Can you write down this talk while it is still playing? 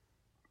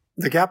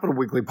The Capital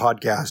Weekly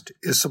podcast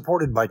is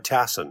supported by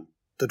TASIN,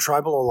 the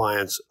Tribal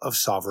Alliance of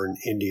Sovereign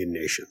Indian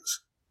Nations.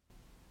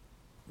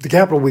 The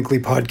Capital Weekly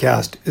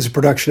podcast is a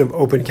production of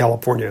Open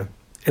California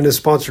and is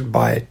sponsored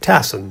by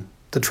TASIN,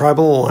 the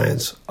Tribal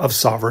Alliance of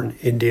Sovereign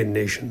Indian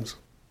Nations.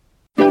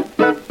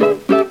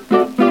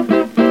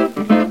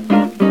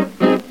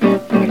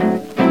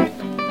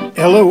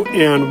 Hello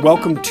and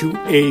welcome to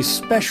a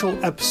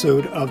special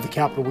episode of the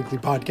Capital Weekly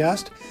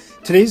podcast.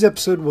 Today's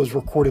episode was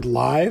recorded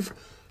live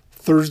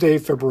Thursday,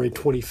 February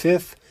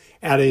 25th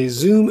at a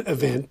Zoom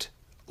event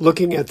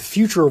looking at the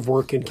future of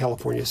work in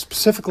California,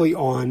 specifically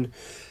on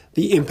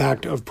the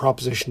impact of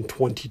Proposition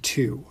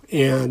 22.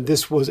 And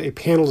this was a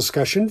panel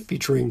discussion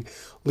featuring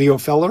Leo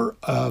Feller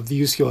of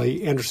the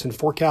UCLA Anderson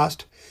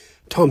Forecast,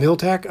 Tom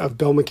Hiltack of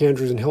Bell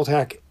McAndrews and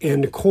Hiltack, and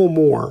Nicole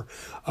Moore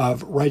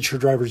of Rideshare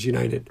Drivers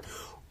United.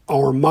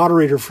 Our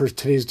moderator for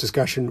today's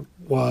discussion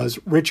was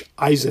Rich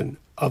Eisen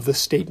of the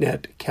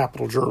StateNet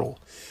Capital Journal.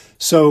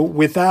 So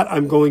with that,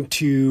 I'm going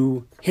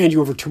to hand you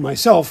over to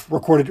myself,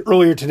 recorded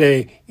earlier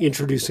today,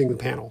 introducing the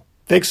panel.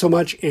 Thanks so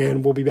much,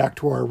 and we'll be back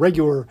to our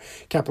regular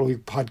Capital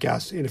Week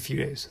podcast in a few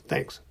days.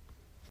 Thanks.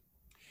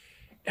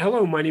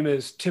 Hello, my name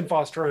is Tim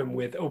Foster. I'm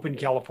with Open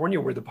California.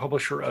 We're the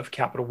publisher of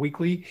Capital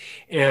Weekly,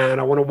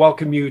 and I want to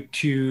welcome you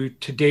to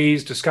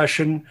today's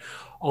discussion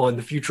on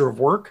the future of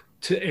work.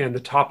 And the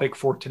topic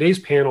for today's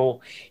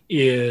panel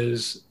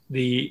is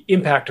the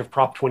impact of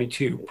Prop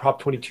 22.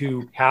 Prop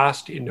 22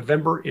 passed in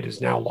November. It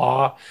is now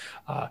law.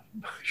 I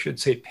should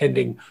say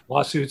pending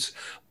lawsuits,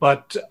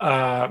 but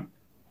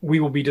we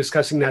will be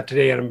discussing that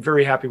today. And I'm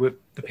very happy with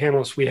the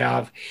panelists we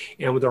have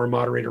and with our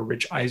moderator,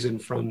 Rich Eisen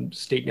from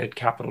StateNet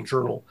Capital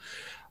Journal.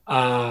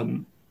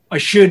 I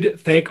should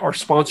thank our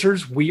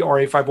sponsors. We are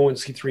a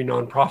 501c3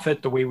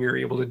 nonprofit. The way we are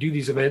able to do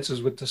these events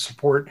is with the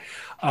support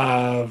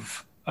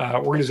of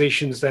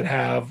organizations that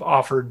have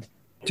offered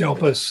to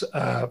help us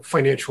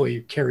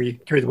financially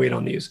carry the weight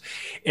on these.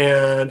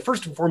 And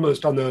first and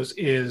foremost on those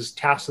is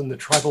TASIN, the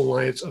Tribal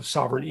Alliance of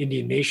Sovereign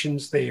Indian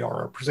Nations. They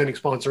are a presenting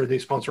sponsor. They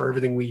sponsor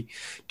everything we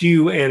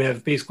do and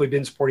have basically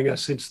been supporting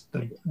us since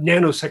the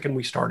nanosecond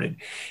we started.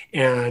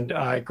 And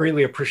I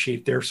greatly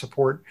appreciate their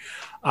support.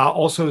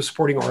 Also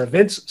supporting our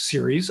events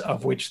series,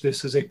 of which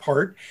this is a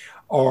part,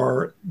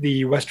 are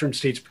the Western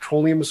States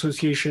Petroleum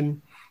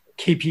Association,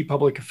 KP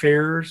Public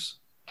Affairs,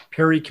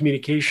 Perry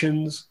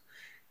Communications,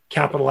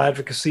 Capital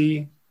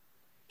Advocacy,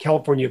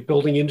 California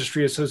Building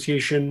Industry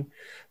Association,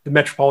 the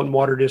Metropolitan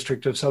Water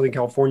District of Southern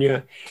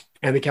California,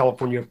 and the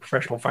California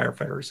Professional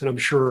Firefighters. And I'm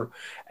sure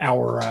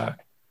our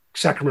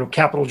Sacramento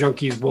Capital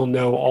junkies will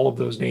know all of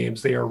those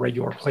names. They are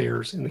regular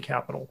players in the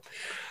Capitol.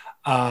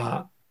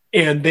 And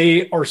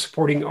they are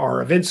supporting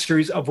our event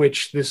series, of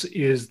which this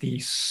is the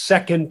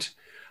second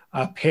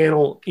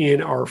panel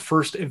in our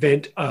first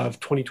event of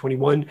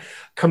 2021.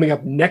 Coming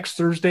up next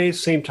Thursday,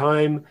 same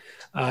time,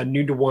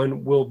 noon to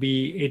 1, will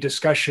be a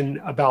discussion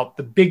about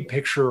the big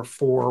picture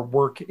for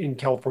work in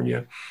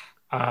California.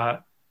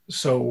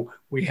 So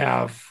we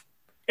have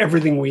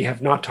everything we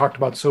have not talked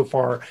about so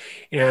far,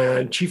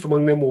 and chief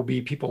among them will be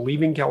people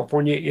leaving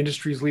California,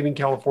 industries leaving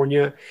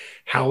California,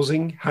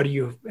 housing. How do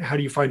you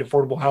find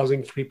affordable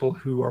housing for people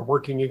who are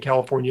working in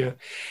California,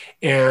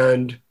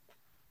 and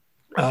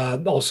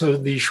also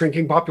the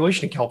shrinking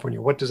population in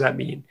California. What does that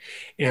mean?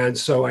 And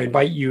so I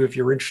invite you, if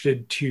you're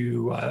interested,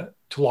 to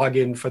log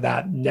in for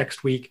that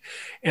next week.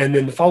 And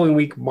then the following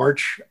week,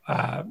 March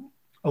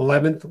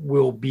 11th,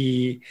 will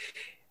be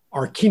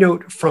our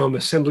keynote from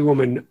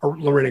Assemblywoman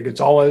Lorena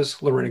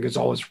Gonzalez. Lorena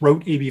Gonzalez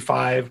wrote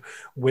AB5,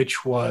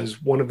 which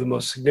was one of the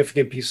most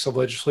significant pieces of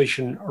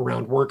legislation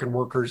around work and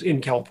workers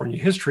in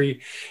California history,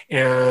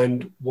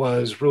 and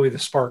was really the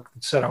spark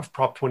that set off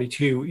Prop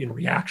 22 in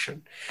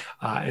reaction.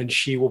 And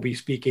she will be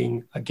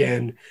speaking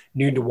again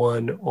noon to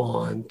 1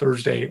 on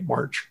Thursday,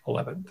 March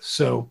 11th.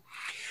 So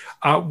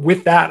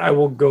with that, I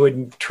will go ahead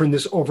and turn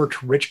this over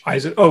to Rich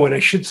Eisen. Oh, and I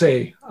should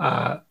say,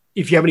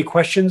 if you have any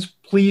questions,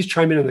 please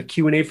chime in the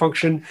Q&A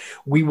function.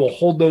 We will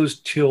hold those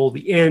till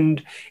the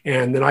end,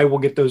 and then I will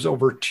get those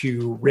over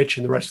to Rich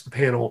and the rest of the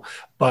panel.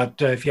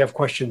 But if you have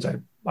questions, I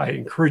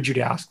encourage you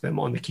to ask them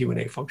on the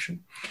Q&A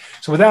function.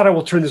 So with that, I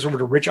will turn this over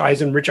to Rich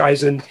Eisen. Rich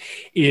Eisen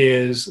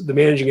is the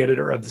managing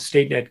editor of the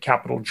StateNet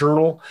Capital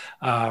Journal.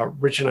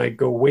 Rich and I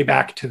go way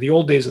back to the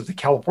old days of the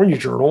California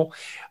Journal,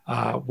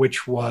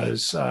 which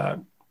was a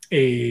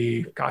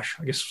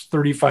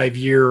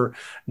 35-year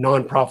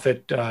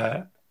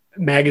nonprofit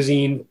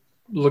magazine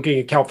looking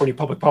at California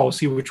public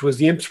policy, which was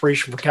the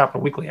inspiration for Capital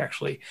Weekly,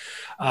 actually.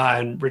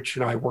 And Rich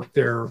and I worked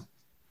there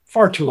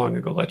far too long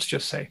ago, let's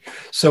just say.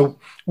 So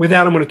with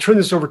that, I'm going to turn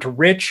this over to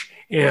Rich.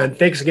 And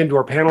thanks again to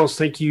our panelists.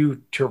 Thank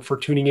you for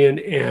tuning in.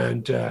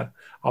 And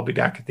I'll be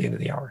back at the end of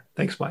the hour.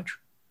 Thanks much.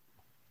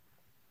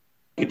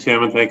 Thank you,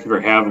 Tim, and thank you for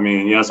having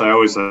me. And yes, I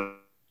always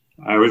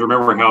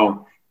remember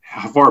how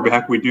far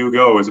back we do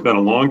go. It's been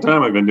a long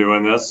time I've been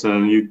doing this,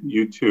 and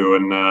you too.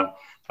 And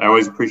I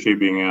always appreciate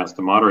being asked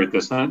to moderate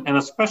this, and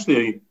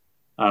especially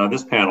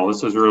this panel.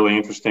 This is really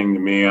interesting to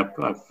me. I've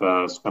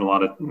spent a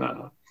lot of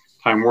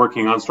time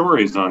working on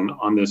stories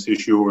on this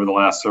issue over the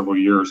last several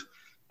years.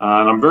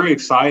 And I'm very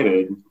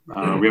excited.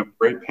 We have a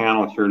great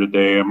panel here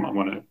today. I'm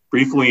going to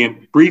briefly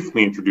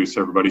introduce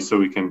everybody so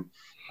we can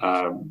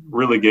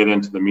really get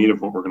into the meat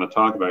of what we're going to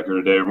talk about here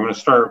today. We're going to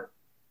start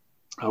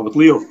with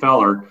Leo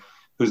Feller,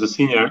 who's a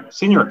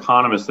senior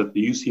economist at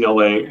the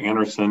UCLA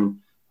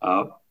Anderson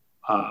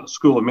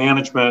School of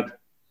Management,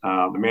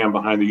 the man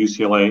behind the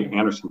UCLA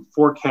Anderson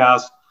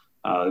Forecast.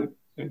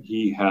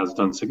 He has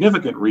done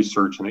significant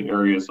research in the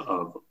areas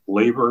of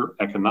labor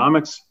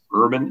economics,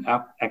 urban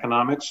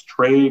economics,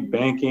 trade,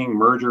 banking,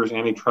 mergers,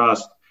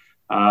 antitrust.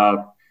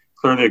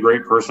 Clearly a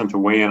great person to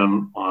weigh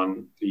in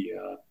on the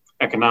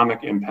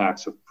economic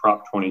impacts of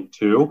Prop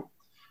 22.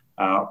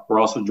 We're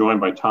also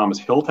joined by Thomas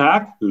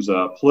Hiltak, who's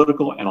a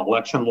political and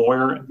election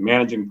lawyer and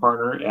managing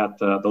partner at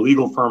the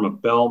legal firm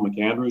of Bell,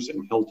 McAndrews,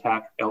 and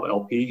Hiltak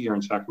LLP here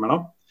in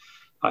Sacramento.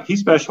 He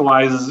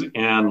specializes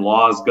in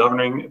laws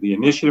governing the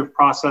initiative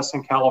process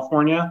in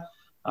California,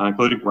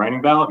 including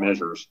writing ballot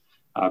measures,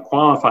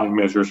 qualifying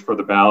measures for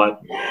the ballot,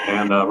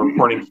 and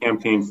reporting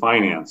campaign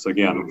finance.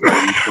 Again,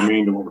 very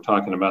germane to what we're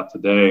talking about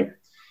today.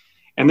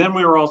 And then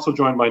we were also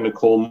joined by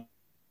Nicole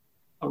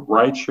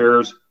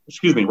Rideshare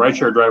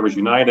Drivers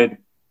United,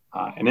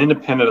 an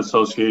independent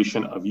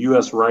association of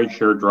U.S.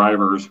 rideshare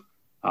drivers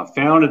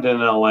founded in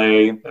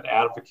LA that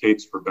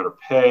advocates for better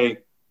pay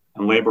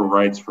and labor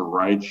rights for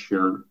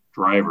rideshare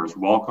drivers.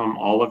 Welcome,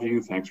 all of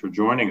you. Thanks for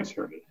joining us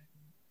here today.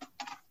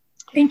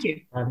 Thank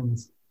you.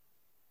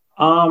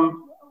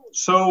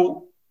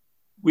 So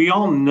we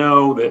all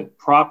know that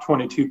Prop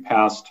 22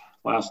 passed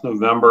last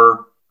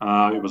November.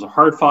 It was a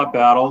hard-fought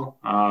battle.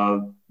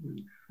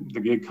 The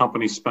gig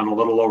company spent a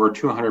little over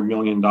 $200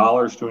 million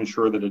to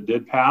ensure that it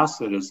did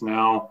pass. It is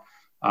now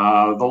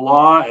the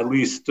law, at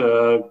least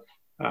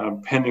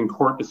pending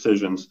court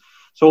decisions.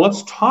 So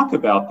let's talk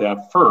about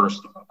that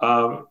first,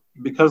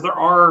 because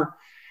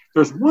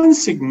there's one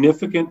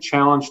significant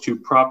challenge to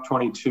Prop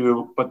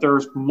 22, but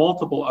there's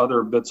multiple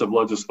other bits of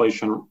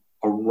legislation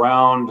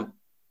around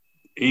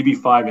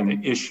AB5 and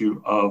the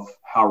issue of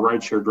how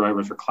rideshare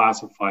drivers are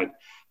classified.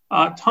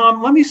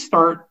 Tom, let me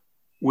start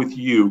with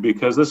you,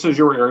 because this is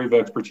your area of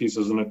expertise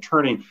as an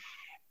attorney.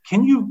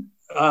 Can you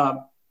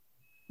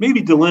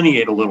maybe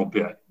delineate a little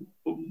bit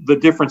the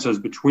differences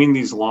between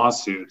these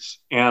lawsuits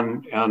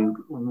and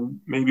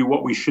maybe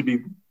what we should be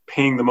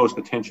paying the most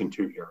attention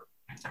to here?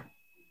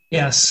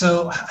 Yeah,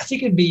 so I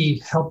think it'd be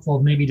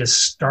helpful maybe to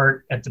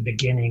start at the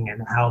beginning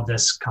and how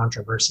this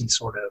controversy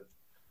sort of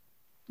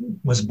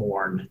was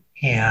born.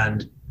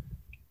 And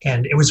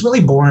it was really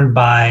born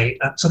by,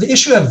 so the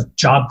issue of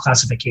job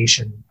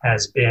classification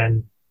has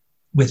been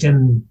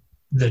within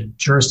the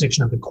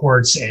jurisdiction of the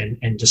courts and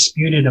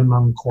disputed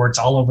among courts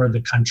all over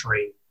the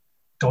country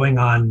going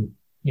on,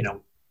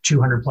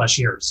 200 plus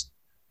years.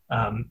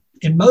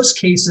 In most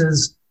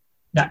cases,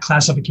 that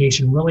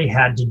classification really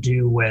had to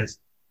do with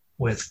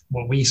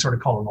what we sort of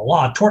call in the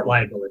law, tort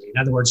liability. In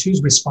other words,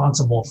 who's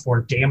responsible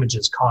for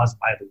damages caused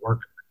by the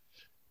worker.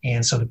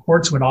 And so the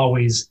courts would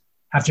always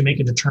have to make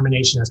a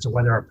determination as to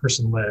whether a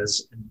person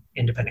was an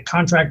independent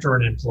contractor or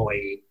an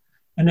employee.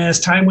 And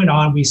as time went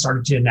on, we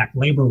started to enact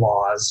labor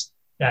laws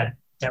that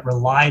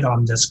relied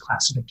on this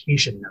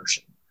classification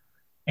notion.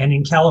 And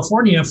in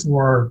California,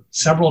 for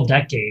several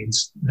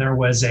decades, there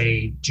was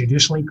a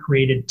judicially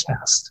created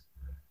test.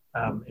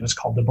 It was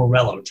called the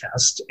Borrello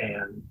test,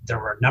 and there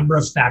were a number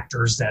of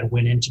factors that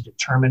went in to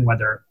determine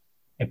whether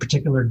a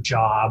particular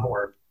job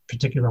or a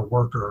particular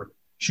worker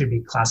should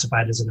be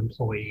classified as an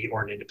employee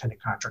or an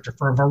independent contractor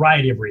for a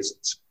variety of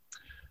reasons.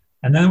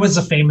 And then there was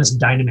the famous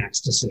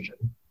Dynamax decision,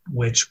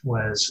 which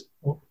was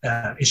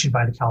issued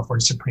by the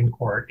California Supreme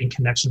Court in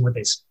connection with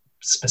a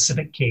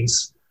specific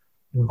case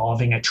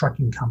involving a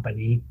trucking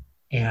company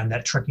and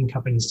that trucking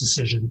company's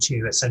decision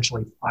to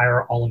essentially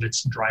fire all of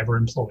its driver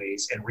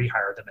employees and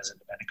rehire them as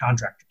independent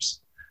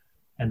contractors.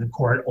 And the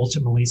court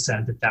ultimately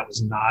said that that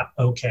was not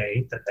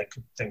okay, that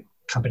the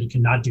company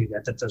could not do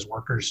that those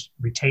workers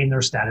retain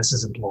their status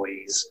as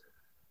employees.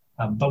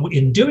 But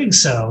in doing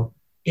so,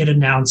 it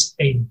announced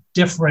a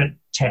different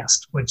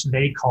test, which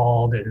they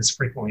called and is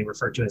frequently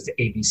referred to as the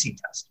ABC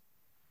test.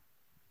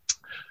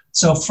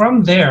 So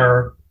from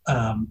there,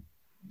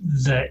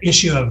 the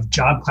issue of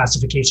job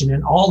classification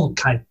and all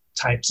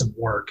types of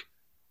work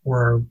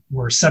were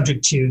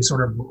subject to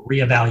sort of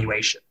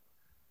reevaluation.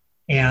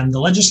 And the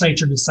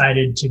legislature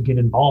decided to get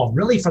involved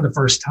really for the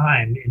first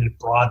time in a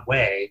broad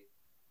way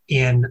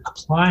in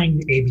applying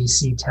the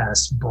ABC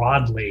test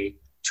broadly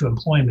to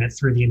employment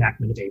through the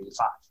enactment of AB5.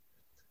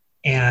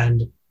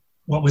 And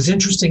what was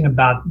interesting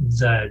about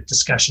the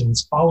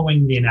discussions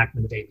following the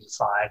enactment of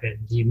AB5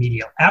 and the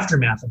immediate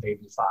aftermath of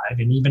AB5,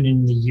 and even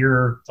in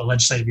the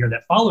legislative year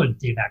that followed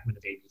the enactment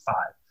of AB5,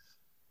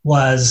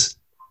 was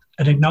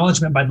an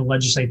acknowledgement by the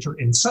legislature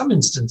in some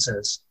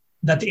instances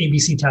that the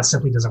ABC test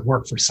simply doesn't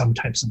work for some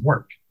types of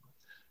work.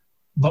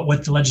 But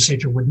what the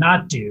legislature would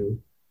not do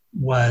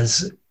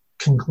was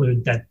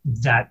conclude that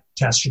that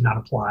test should not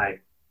apply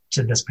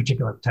to this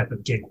particular type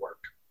of gig work,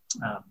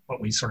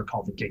 what we sort of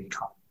call the gig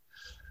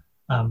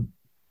economy.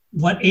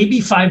 What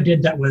AB5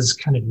 did that was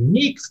kind of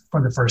unique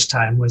for the first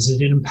time was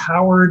it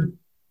empowered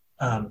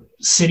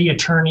city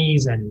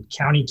attorneys and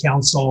county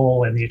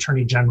council and the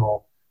attorney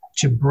general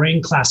to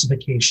bring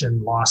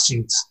classification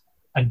lawsuits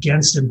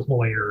against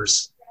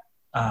employers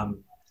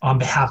on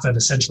behalf of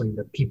essentially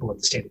the people of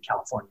the state of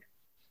California.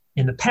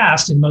 In the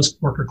past, in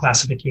most worker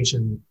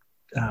classification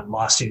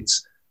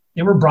lawsuits,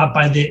 they were brought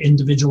by the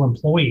individual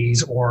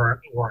employees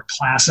or a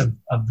class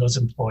of those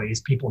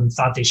employees, people who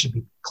thought they should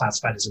be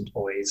classified as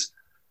employees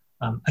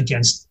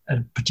against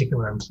a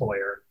particular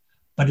employer.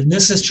 But in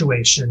this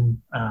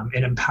situation,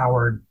 it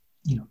empowered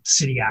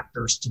city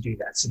actors to do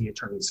that, city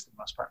attorneys for the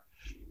most part.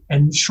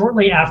 And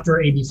shortly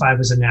after AB 5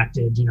 was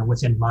enacted,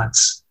 within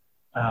months,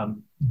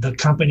 the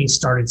company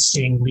started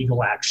seeing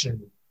legal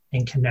action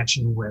in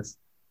connection with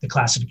the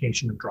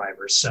classification of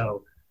drivers.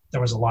 So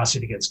there was a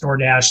lawsuit against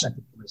DoorDash, I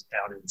think it was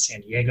down in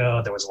San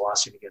Diego. There was a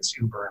lawsuit against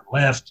Uber and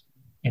Lyft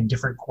in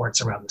different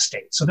courts around the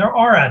state. So there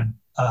are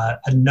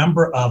a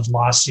number of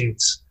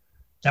lawsuits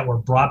that were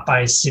brought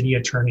by city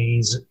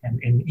attorneys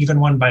and even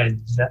one by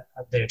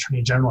the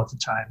Attorney General at the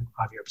time,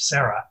 Javier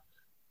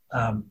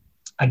Becerra,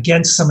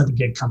 against some of the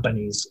gig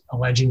companies,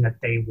 alleging that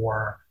they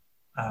were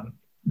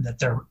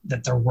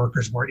that their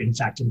workers were in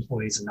fact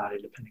employees and not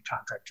independent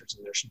contractors,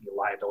 and there should be a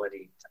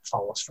liability that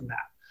follows from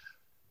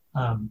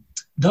that.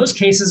 Those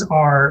cases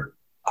are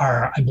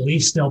I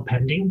believe still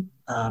pending.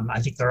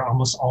 I think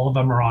almost all of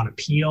them are on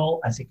appeal.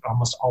 I think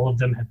almost all of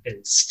them have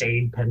been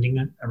stayed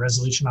pending a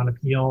resolution on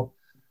appeal.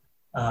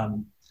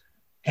 And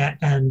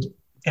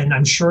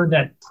I'm sure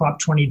that Prop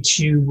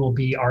 22 will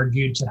be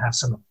argued to have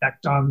some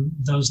effect on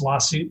those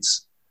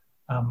lawsuits.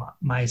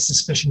 My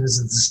suspicion is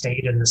that the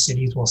state and the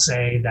cities will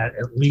say that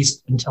at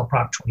least until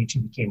Prop 22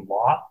 became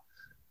law,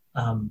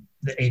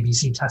 the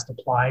ABC test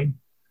applied.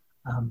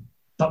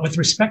 But with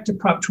respect to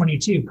Prop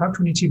 22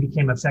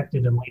 became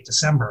effective in late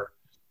December.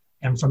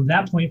 And from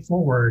that point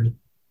forward,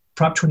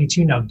 Prop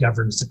 22 now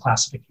governs the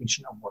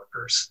classification of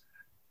workers.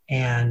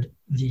 And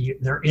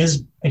there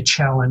is a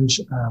challenge,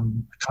 a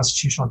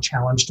constitutional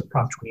challenge to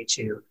Prop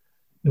 22.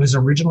 It was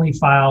originally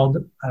filed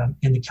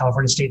in the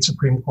California State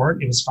Supreme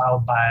Court. It was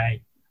filed by,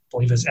 I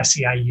believe it was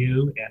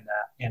SEIU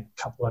and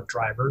a couple of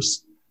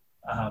drivers.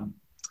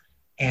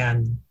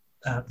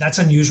 That's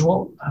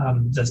unusual.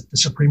 The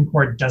Supreme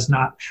Court does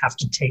not have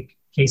to take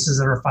cases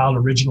that are filed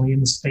originally in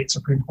the state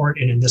Supreme Court.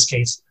 And in this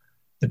case,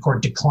 the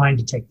court declined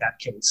to take that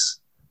case.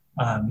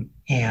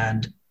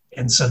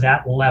 And so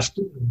that left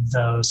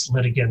those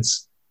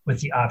litigants with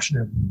the option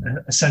of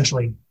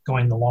essentially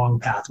going the long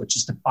path, which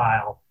is to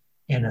file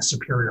in a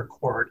superior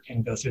court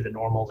and go through the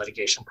normal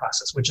litigation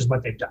process, which is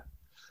what they've done.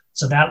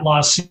 So that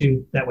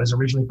lawsuit that was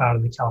originally filed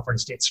in the California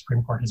State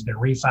Supreme Court has been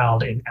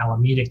refiled in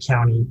Alameda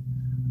County.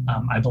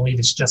 I believe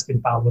it's just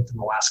been filed within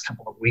the last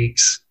couple of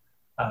weeks.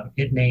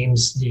 It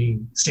names the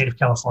state of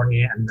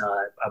California and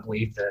I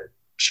believe the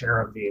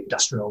chair of the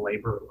Industrial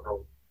Labor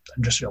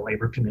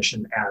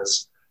Commission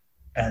as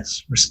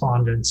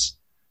respondents,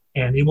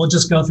 and it will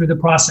just go through the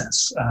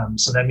process.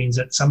 So that means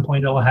at some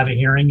point it'll have a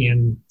hearing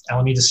in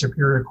Alameda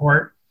Superior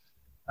Court.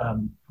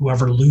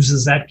 Whoever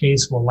loses that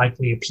case will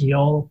likely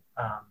appeal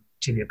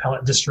to the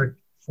appellate district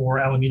for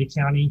Alameda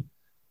County,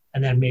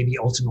 and then maybe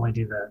ultimately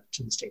to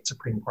the state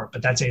Supreme Court.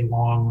 But that's a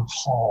long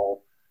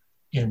haul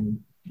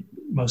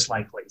most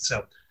likely.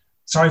 So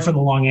sorry for the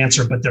long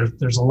answer, but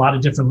there's a lot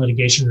of different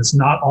litigation that's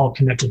not all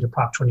connected to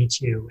Prop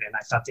 22, and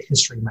I thought the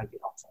history might be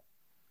helpful.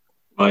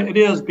 Well, it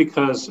is,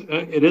 because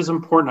it is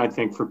important, I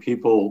think, for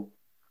people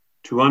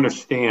to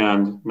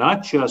understand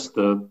not just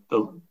the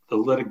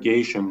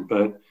litigation,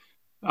 but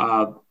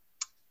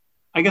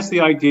I guess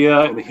the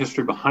idea and the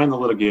history behind the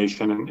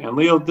litigation. And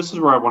Leo, this is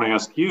where I want to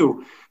ask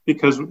you,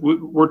 because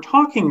we're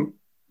talking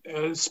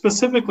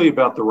specifically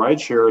about the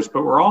ride shares,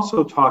 but we're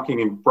also talking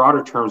in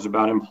broader terms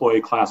about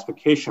employee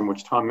classification,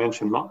 which Tom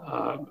mentioned,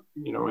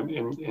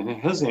 in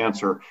his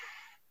answer.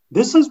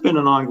 This has been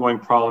an ongoing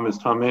problem, as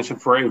Tom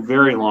mentioned, for a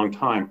very long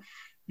time.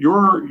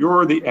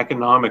 You're the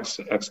economics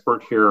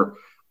expert here.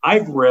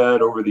 I've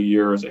read over the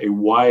years a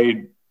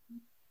wide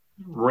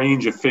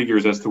range of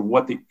figures as to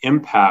what the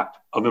impact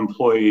of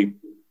employee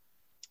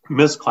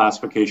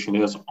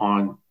misclassification is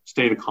on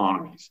state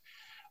economies.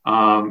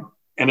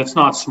 And it's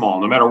not small.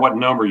 No matter what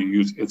number you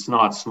use, it's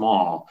not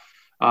small.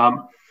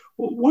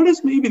 What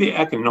is maybe the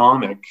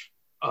economic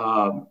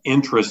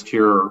interest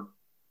here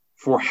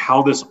for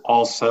how this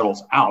all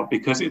settles out?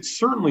 Because it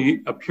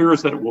certainly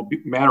appears that it will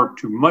matter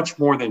to much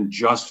more than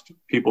just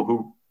people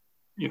who,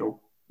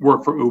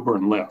 work for Uber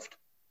and Lyft.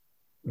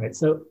 Right.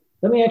 So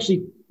let me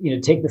actually,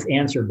 take this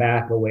answer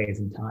back a ways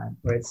in time.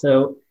 Right.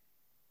 So,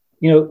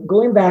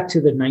 going back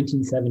to the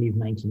 1970s,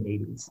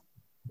 1980s,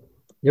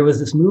 there was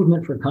this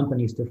movement for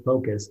companies to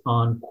focus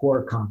on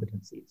core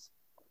competencies.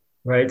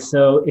 Right.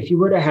 So if you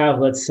were to have,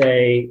 let's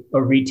say,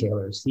 a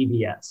retailer,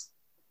 CVS,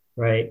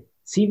 right?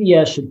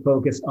 CVS should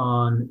focus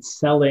on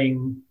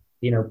selling,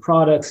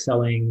 products,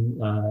 selling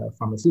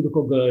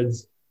pharmaceutical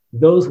goods.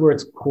 Those were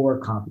its core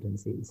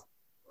competencies.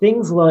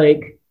 Things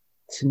like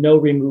snow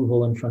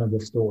removal in front of the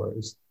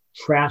stores,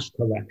 trash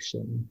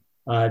collection,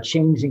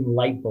 changing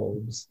light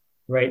bulbs,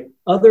 right?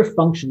 Other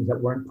functions that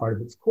weren't part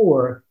of its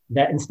core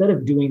that instead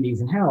of doing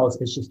these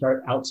in-house, it should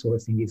start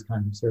outsourcing these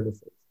kinds of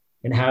services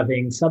and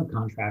having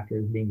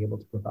subcontractors being able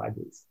to provide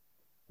these,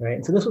 right?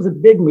 And so this was a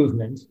big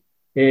movement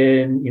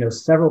in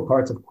several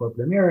parts of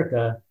corporate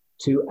America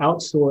to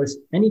outsource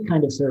any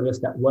kind of service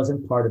that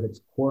wasn't part of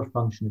its core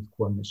function, its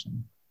core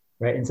mission,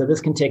 right? And so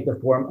this can take the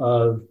form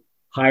of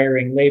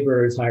hiring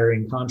laborers,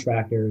 hiring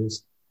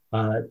contractors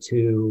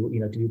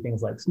to do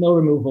things like snow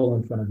removal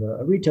in front of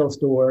a retail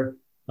store,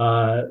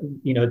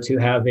 to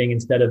having,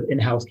 instead of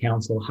in-house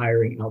counsel,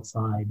 hiring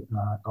outside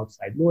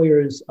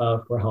lawyers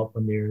for help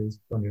when there's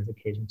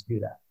occasion to do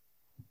that.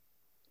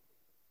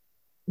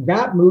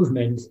 That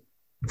movement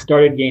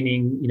started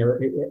gaining,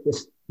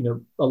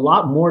 a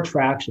lot more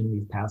traction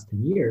these past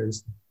 10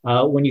 years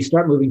when you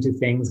start moving to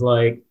things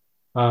like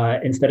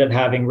instead of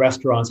having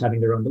restaurants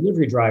having their own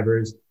delivery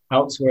drivers,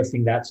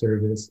 outsourcing that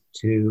service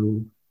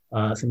to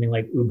something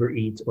like Uber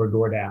Eats or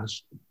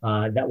DoorDash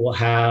that will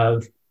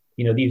have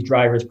these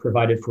drivers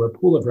provided for a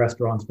pool of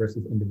restaurants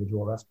versus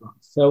individual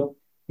restaurants. So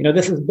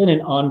this has been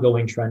an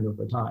ongoing trend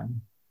over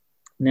time.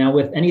 Now,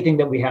 with anything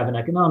that we have in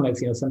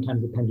economics,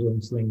 sometimes the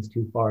pendulum swings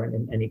too far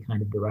in any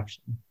kind of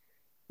direction.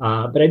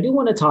 But I do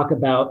want to talk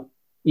about,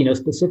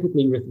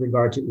 specifically with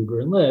regard to Uber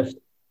and Lyft,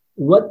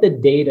 what the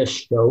data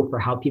show for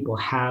how people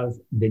have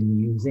been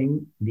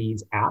using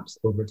these apps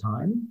over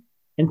time.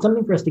 And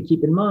something for us to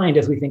keep in mind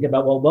as we think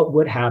about, well, what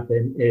would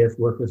happen if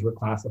workers were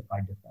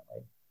classified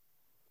differently?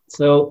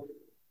 So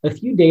a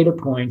few data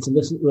points, and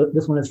this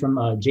one is from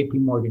JP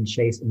Morgan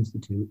Chase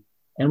Institute.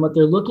 And what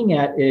they're looking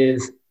at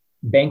is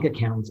bank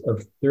accounts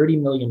of 30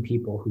 million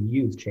people who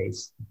use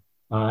Chase.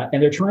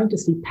 And they're trying to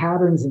see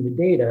patterns in the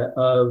data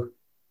of,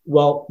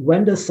 well,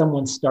 when does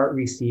someone start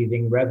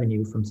receiving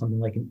revenue from something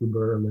like an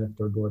Uber or Lyft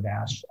or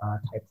DoorDash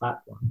type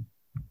platform?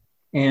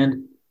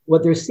 And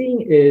what they're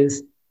seeing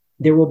is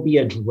there will be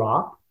a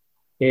drop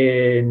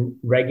in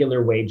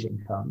regular wage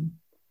income.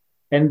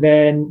 And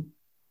then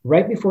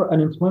right before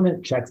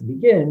unemployment checks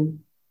begin,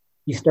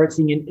 you start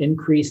seeing an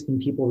increase in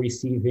people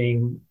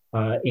receiving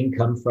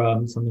income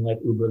from something like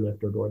Uber,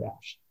 Lyft, or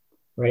DoorDash,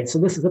 right? So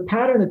this is a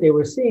pattern that they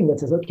were seeing that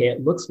says, okay,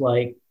 it looks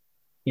like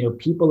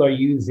people are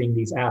using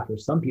these apps, or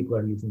some people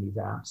are using these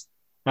apps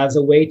as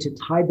a way to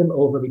tide them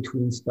over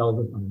between spells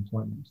of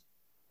unemployment.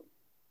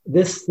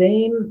 This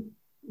same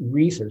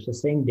research, the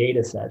same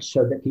data set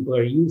showed that people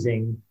are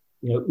using,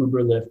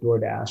 Uber, Lyft,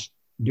 DoorDash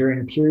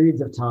during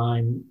periods of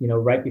time,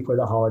 right before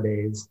the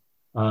holidays,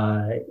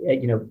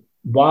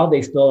 while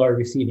they still are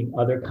receiving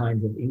other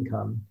kinds of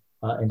income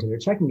into their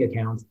checking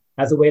accounts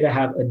as a way to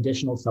have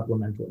additional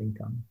supplemental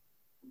income.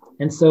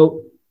 And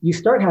so you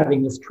start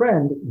having this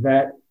trend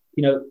that,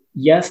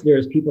 yes,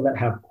 there's people that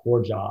have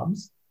core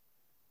jobs.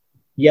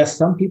 Yes,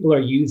 some people are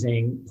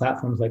using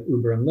platforms like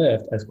Uber and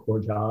Lyft as core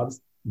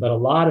jobs, but a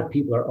lot of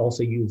people are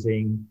also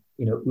using,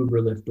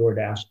 Uber, Lyft,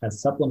 DoorDash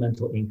as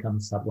supplemental income,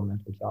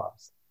 supplemental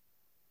jobs.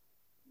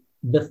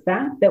 The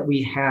fact that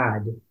we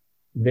had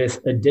this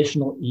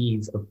additional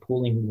ease of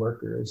pulling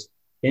workers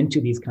into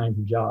these kinds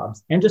of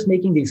jobs and just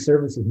making these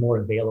services more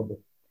available,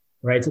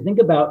 right? So think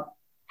about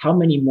how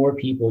many more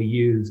people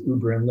use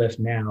Uber and Lyft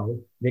now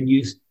than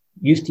used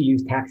to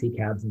use taxi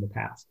cabs in the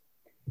past.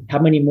 How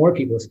many more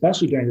people,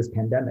 especially during this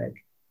pandemic,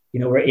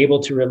 were able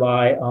to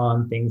rely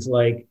on things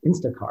like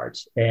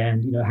Instacart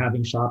and,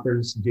 having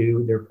shoppers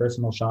do their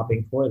personal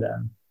shopping for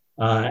them,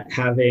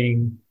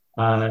 having,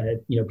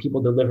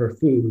 people deliver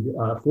food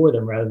for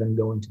them rather than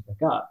going to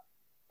pick up.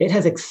 It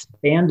has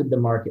expanded the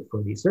market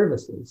for these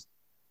services.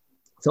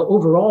 So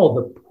overall,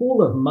 the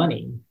pool of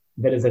money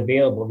that is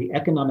available, the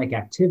economic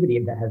activity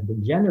that has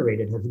been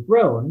generated has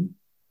grown,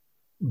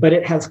 but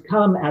it has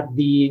come at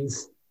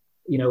these,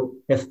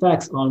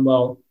 effects on,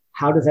 well,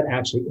 how does that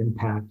actually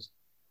impact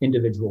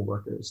individual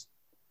workers,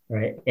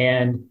 right?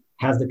 And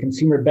has the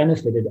consumer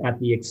benefited at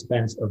the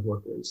expense of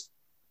workers?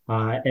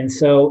 And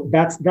so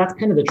that's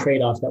kind of the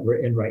trade-offs that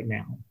we're in right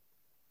now.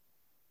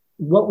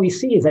 What we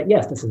see is that,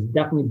 yes, this has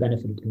definitely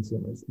benefited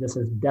consumers. This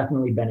has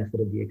definitely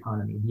benefited the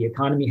economy. The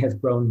economy has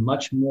grown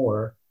much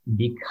more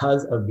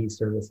because of these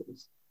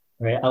services,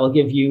 right? I'll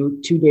give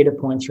you 2 data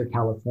points for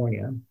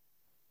California,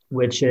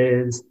 which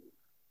is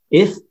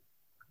if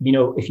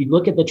you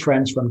look at the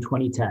trends from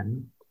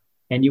 2010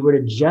 and you were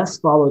to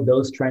just follow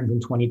those trends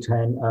in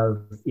 2010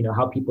 of,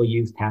 how people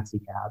use taxi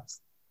cabs,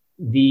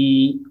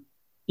 the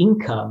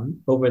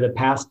income over the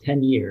past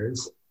 10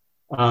 years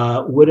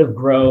would have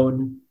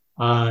grown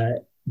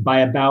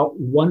by about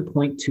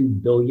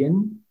 1.2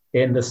 billion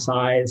in the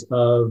size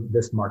of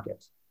this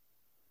market.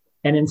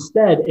 And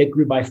instead, it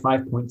grew by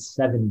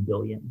 5.7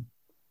 billion,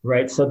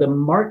 right? So the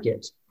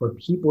market for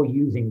people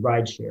using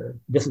rideshare,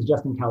 this is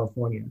just in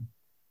California,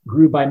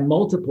 grew by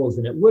multiples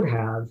than it would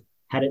have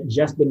had it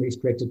just been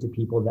restricted to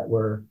people that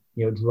were,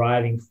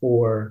 driving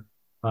for,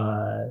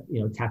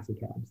 taxi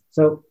cabs.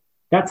 So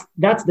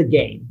that's the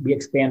gain. We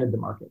expanded the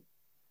market.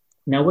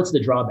 Now, what's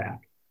the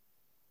drawback?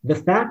 The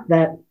fact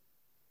that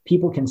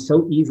people can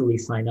so easily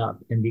sign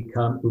up and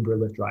become Uber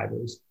Lyft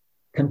drivers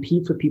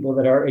competes with people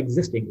that are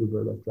existing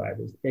Uber Lyft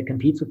drivers. It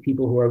competes with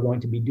people who are going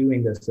to be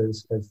doing this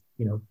as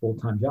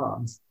full-time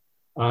jobs.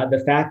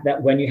 The fact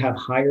that when you have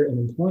higher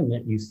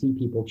unemployment, you see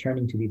people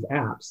turning to these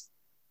apps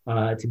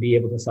to be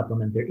able to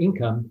supplement their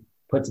income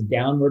puts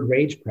downward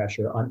wage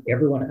pressure on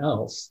everyone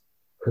else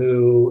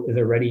who is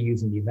already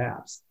using these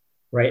apps,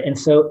 right? And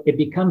so it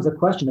becomes a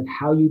question of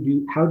how do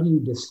you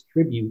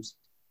distribute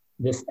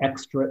this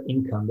extra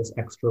income, this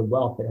extra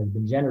wealth that has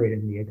been generated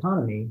in the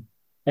economy.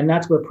 And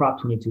that's where Prop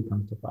 22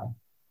 comes to play,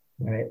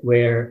 right?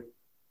 Where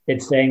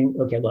it's saying,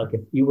 okay, look,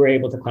 if you were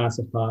able to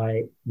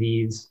classify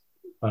these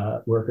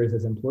workers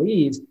as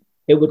employees,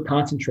 it would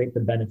concentrate the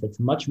benefits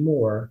much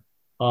more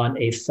on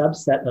a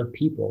subset of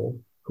people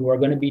who are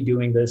going to be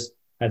doing this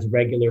as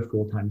regular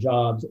full-time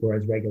jobs or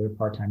as regular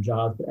part-time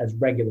jobs, but as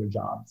regular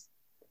jobs.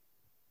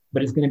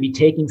 But it's going to be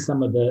taking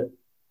some of the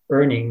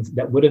earnings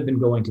that would have been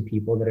going to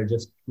people that are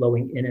just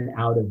flowing in and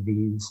out of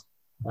these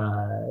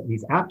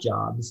app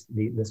jobs,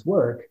 this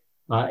work,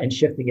 and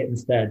shifting it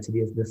instead to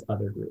this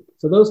other group.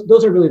 So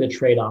those are really the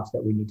trade-offs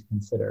that we need to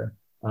consider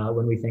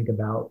when we think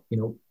about,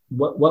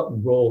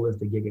 what role is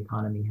the gig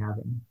economy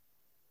having?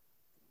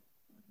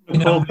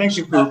 Thank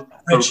you for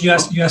Rich, you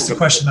asked the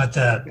question about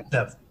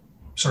the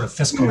sort of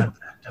fiscal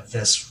impact of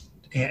this,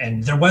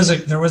 and there was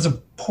a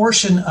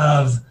portion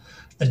of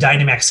the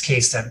Dynamax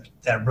case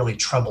that really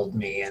troubled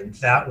me, and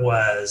that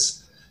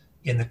was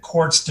in the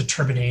court's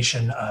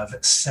determination of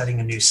setting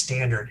a new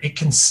standard. It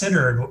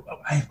considered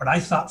what I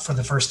thought for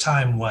the first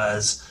time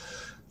was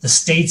the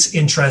state's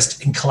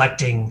interest in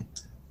collecting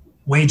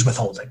wage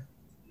withholding.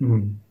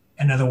 Mm-hmm.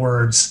 In other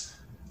words,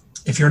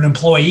 if you're an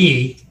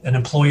employee, an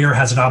employer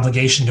has an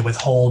obligation to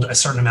withhold a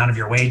certain amount of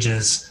your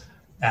wages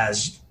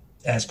as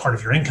part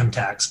of your income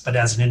tax. But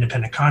as an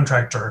independent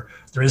contractor,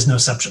 there is no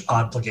such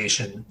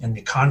obligation, and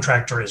the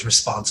contractor is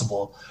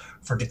responsible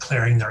for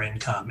declaring their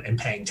income and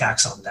paying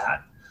tax on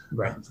that.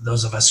 Right.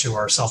 Those of us who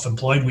are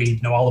self-employed, we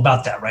know all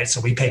about that, right?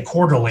 So we pay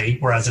quarterly,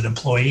 whereas an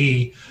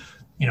employee,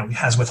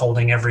 has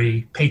withholding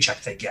every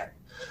paycheck they get.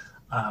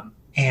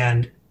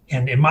 And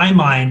in my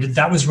mind,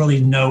 that was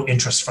really no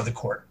interest for the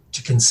court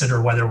to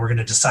consider whether we're going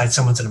to decide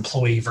someone's an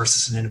employee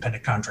versus an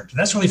independent contractor.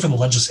 That's really for the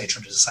legislature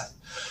to decide.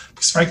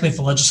 Because frankly, if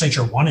the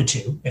legislature wanted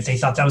to, if they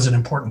thought that was an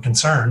important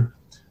concern,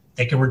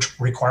 they could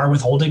require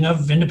withholding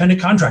of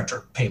independent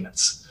contractor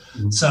payments.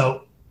 Mm-hmm.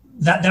 So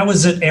that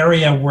was an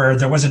area where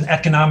there was an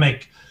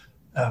economic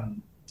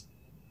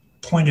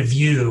point of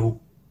view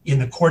in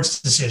the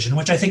court's decision,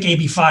 which I think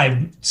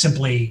AB5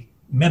 simply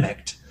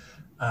mimicked,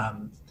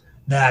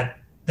 that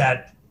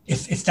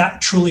if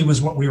that truly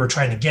was what we were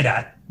trying to get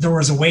at, there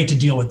was a way to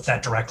deal with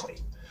that directly,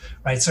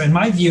 right? So in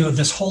my view,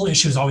 this whole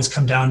issue has always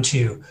come down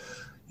to,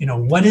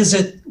 what is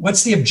it?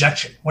 What's the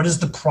objection? What is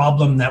the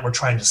problem that we're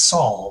trying to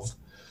solve?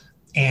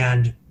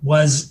 And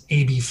was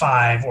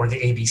AB5 or the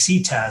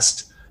ABC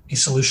test a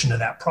solution to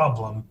that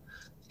problem?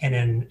 And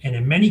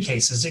in many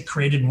cases, it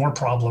created more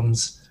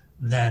problems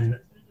than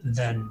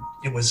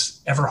it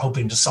was ever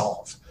hoping to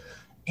solve.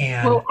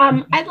 And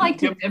I'd like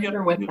to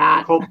differ with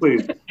that. Nicole,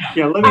 please.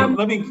 Yeah,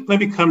 let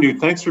me come to you.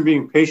 Thanks for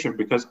being patient,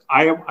 because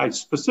I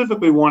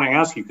specifically want to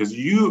ask you, because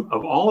you,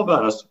 of all of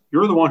us,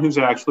 you're the one who's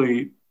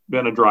actually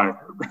been a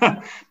driver.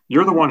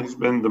 You're the one who's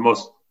been the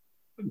most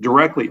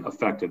directly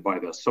affected by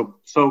this.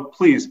 So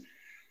please,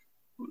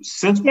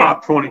 since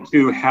Prop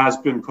 22 has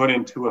been put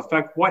into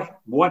effect,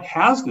 what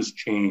has this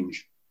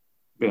change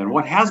been?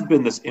 What has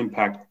been this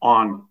impact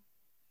on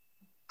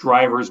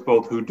drivers,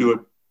 both who do it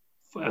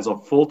as a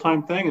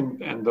full-time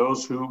thing and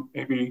those who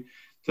maybe,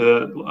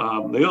 to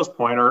Leo's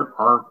point,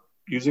 are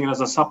using it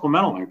as a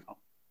supplemental income?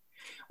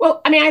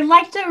 Well, I'd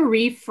like to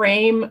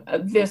reframe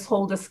this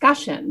whole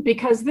discussion,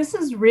 because this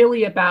is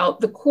really about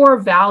the core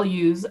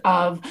values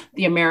of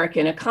the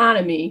American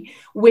economy,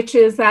 which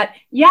is that,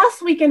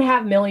 yes, we can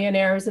have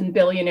millionaires and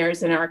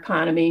billionaires in our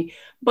economy,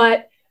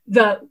 but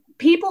the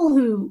people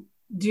who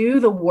do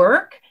the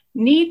work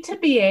need to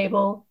be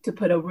able to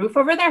put a roof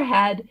over their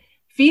head,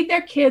 feed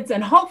their kids,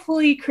 and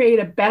hopefully create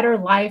a better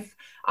life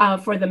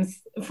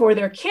for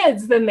their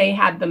kids than they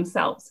had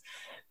themselves.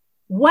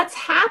 What's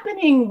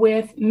happening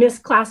with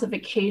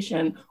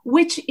misclassification,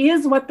 which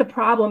is what the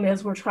problem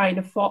is we're trying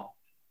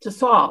to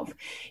solve,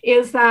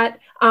 is that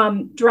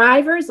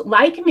drivers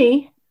like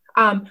me,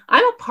 I'm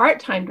a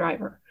part-time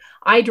driver.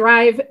 I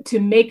drive to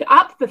make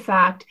up the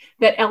fact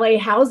that LA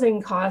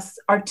housing costs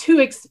are too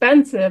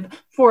expensive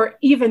for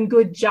even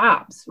good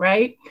jobs,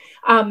 right?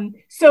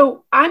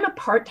 So I'm a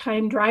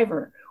part-time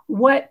driver.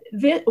 What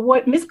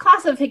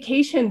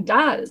misclassification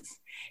does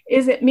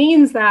is it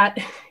means that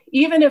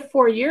even if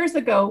 4 years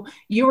ago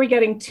you were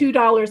getting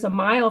 $2 a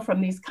mile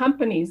from these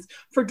companies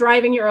for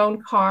driving your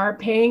own car,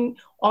 paying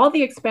all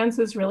the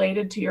expenses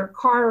related to your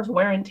car's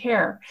wear and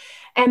tear,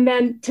 and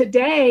then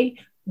today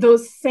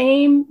those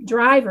same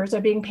drivers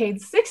are being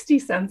paid 60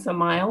 cents a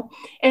mile,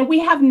 and we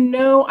have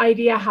no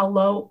idea how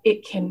low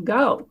it can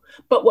go.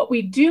 But what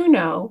we do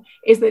know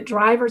is that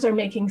drivers are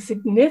making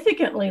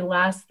significantly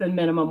less than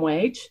minimum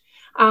wage,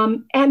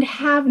 and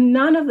have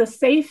none of the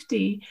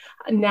safety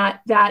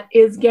net that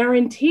is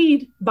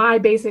guaranteed by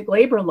basic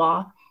labor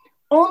law,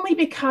 only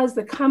because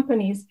the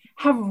companies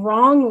have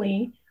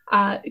wrongly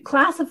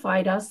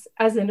classified us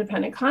as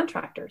independent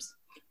contractors.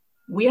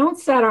 We don't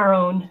set our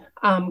own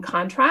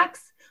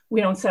contracts. We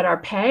don't set our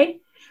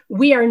pay.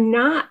 We are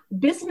not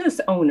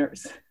business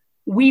owners.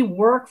 We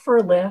work for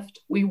Lyft.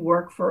 We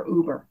work for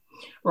Uber,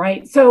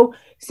 right? So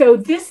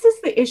this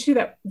is the issue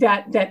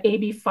that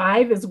AB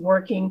 5 is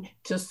working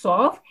to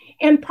solve.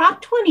 And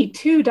Prop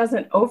 22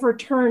 doesn't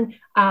overturn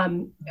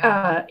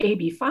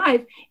AB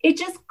 5. It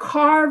just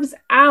carves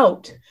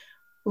out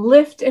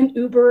Lyft and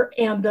Uber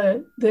and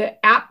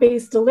the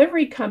app-based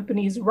delivery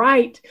companies'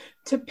 right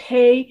to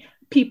pay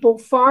people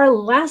far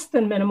less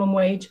than minimum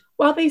wage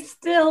while we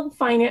still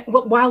finance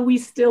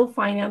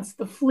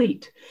the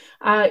fleet.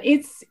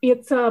 It's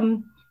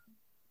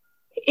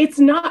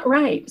not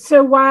right.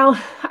 So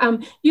while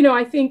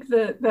I think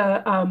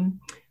the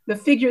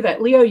figure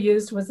that Leo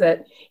used was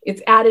that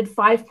it's added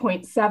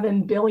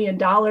 $5.7 billion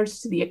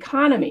to the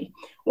economy.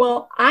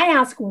 Well, I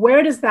ask,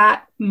 where does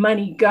that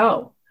money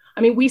go? I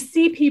mean, we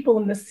see people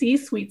in the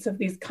C-suites of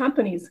these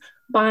companies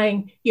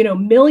buying,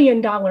 $1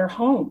 million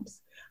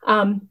homes,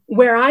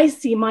 where I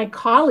see my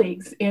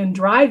colleagues in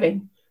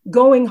driving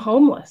going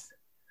homeless,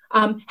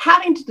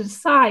 having to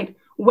decide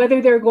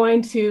whether they're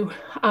going to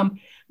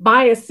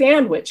buy a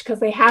sandwich because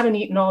they haven't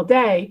eaten all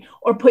day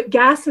or put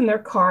gas in their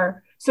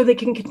car so they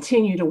can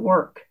continue to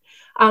work.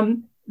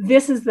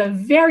 This is the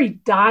very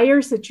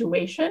dire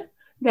situation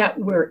that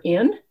we're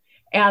in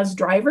as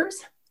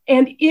drivers.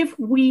 And if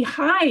we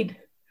hide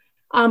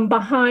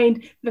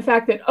behind the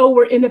fact that,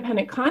 we're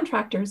independent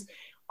contractors,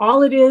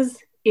 all it is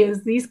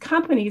these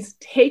companies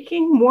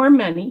taking more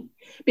money,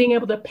 being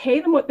able to pay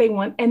them what they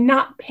want and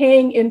not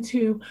paying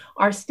into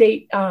our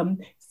state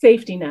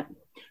safety net.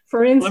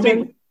 For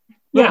instance,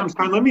 I'm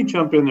sorry, let me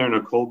jump in there,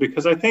 Nicole,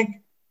 because I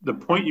think the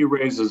point you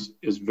raise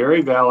is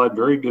very valid,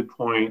 very good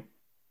point.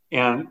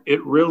 And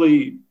it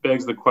really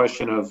begs the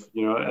question of,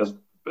 as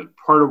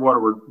part of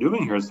what we're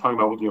doing here is talking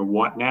about,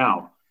 what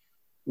now?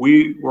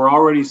 We're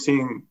already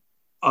seeing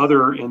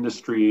other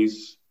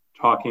industries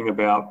talking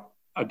about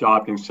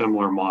adopting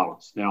similar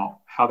models. Now,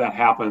 how that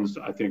happens,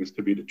 I think, is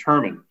to be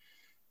determined.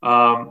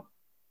 And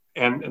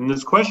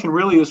this question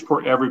really is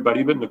for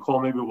everybody, but Nicole,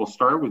 maybe we'll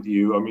start with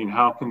you. I mean,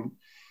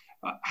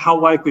 how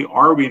likely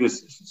are we to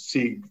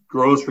see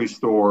grocery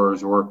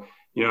stores or,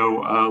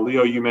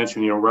 Leo, you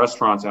mentioned,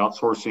 restaurants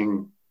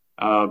outsourcing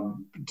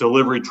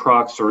delivery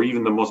trucks or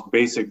even the most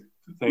basic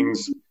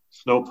things,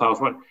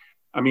 snowplows.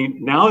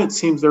 Now it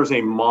seems there's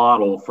a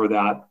model for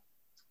that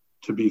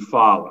to be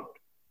followed.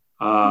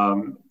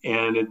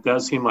 And it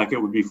does seem like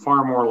it would be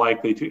far more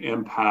likely to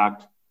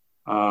impact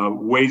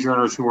wage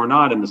earners who are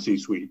not in the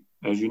C-suite,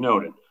 as you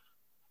noted.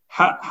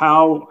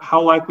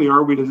 How likely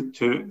are we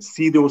to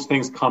see those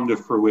things come to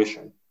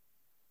fruition?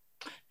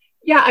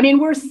 Yeah,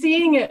 we're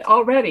seeing it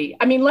already.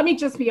 Let me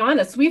just be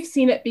honest. We've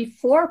seen it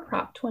before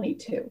Prop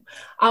 22.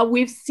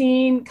 We've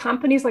seen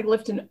companies like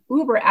Lyft and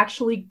Uber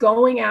actually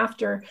going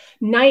after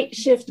night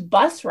shift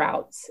bus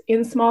routes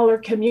in smaller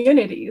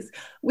communities.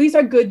 These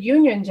are good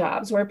union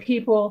jobs where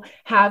people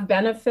have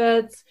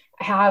benefits,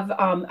 have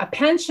a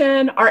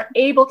pension, are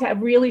able to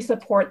really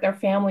support their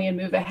family and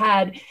move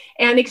ahead,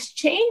 and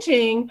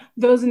exchanging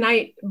those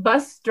night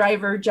bus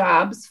driver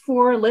jobs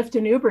for Lyft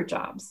and Uber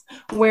jobs,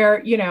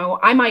 where,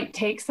 I might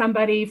take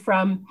somebody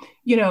from,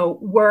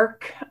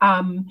 work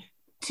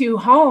to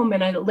home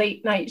in a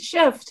late night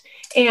shift,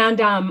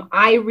 and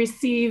I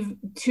receive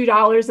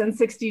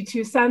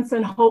 $2.62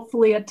 and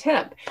hopefully a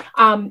tip,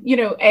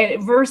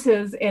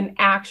 versus an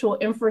actual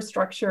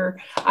infrastructure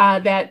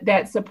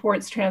that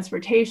supports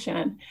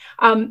transportation.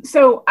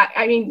 So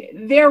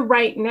they're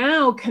right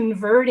now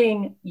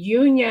converting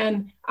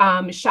union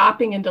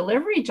shopping and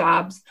delivery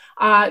jobs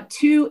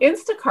to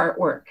Instacart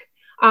work.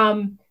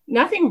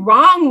 Nothing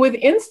wrong with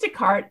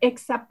Instacart,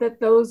 except that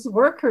those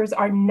workers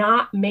are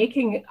not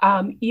making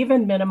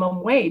even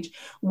minimum wage.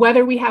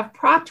 Whether we have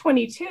Prop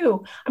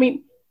 22,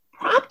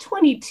 Prop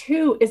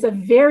 22 is a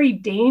very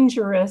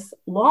dangerous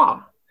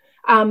law.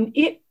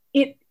 It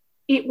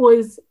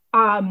was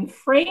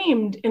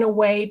framed in a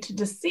way to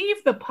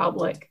deceive the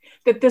public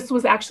that this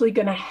was actually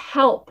going to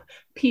help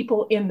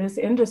people in this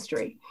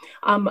industry.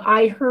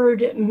 I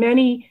heard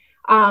many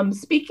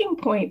speaking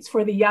points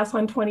for the Yes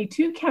on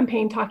 22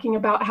 campaign talking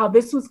about how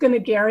this was going to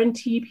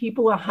guarantee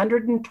people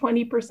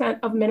 120%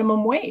 of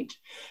minimum wage.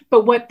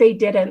 But what they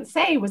didn't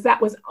say was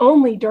that was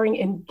only during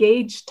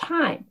engaged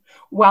time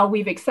while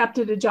we've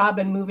accepted a job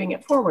and moving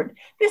it forward.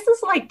 This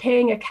is like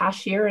paying a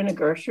cashier in a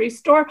grocery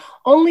store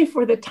only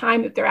for the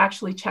time that they're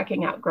actually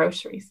checking out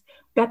groceries.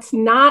 That's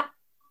not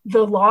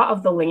the law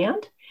of the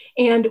land.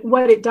 And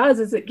what it does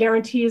is it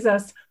guarantees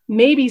us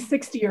maybe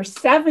 60 or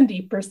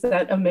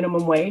 70% of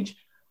minimum wage,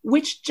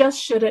 which just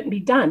shouldn't be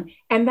done.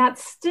 And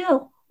that's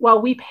still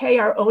while we pay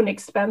our own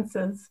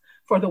expenses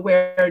for the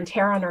wear and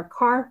tear on our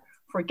car,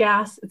 for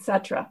gas,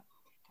 etc.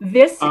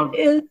 This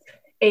is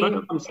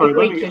a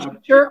way to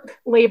shirk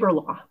labor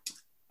law.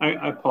 I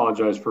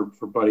apologize for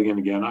butting in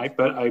again.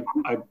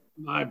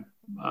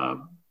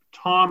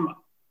 Tom,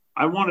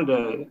 I wanted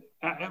to,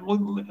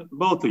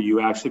 both of you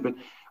actually, but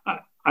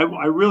I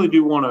really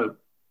do want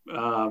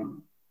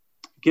to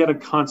get a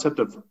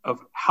concept of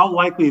how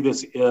likely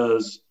this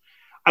is.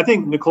 I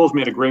think Nicole's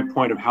made a great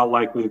point of how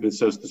likely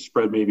this is to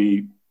spread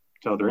maybe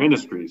to other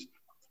industries.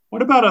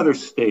 What about other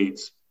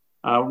states?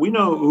 We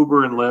know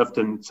Uber and Lyft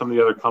and some of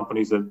the other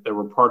companies that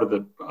were part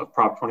of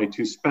Prop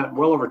 22 spent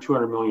well over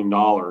 $200 million,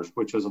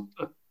 which is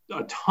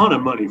a ton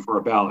of money for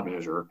a ballot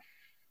measure.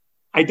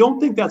 I don't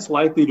think that's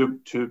likely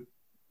to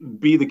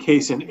be the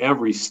case in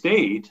every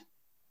state,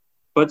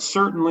 but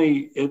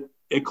certainly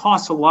it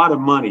costs a lot of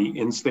money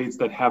in states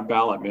that have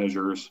ballot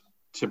measures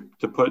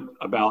to put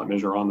a ballot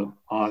measure on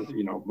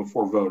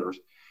before voters.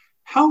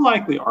 How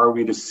likely are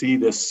we to see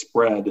this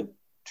spread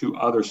to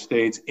other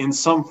states in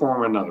some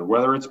form or another,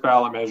 whether it's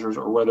ballot measures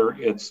or whether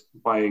it's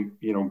by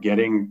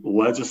getting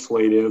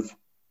legislative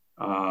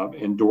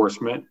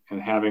endorsement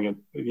and having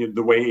it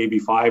the way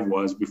AB5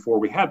 was before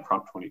we had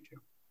Prop 22?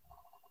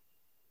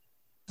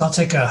 I'll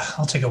take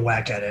a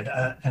whack at it,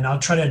 and I'll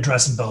try to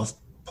address both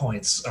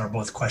points or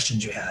both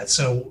questions you had.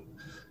 So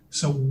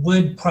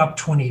would Prop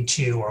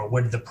 22 or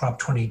would the Prop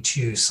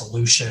 22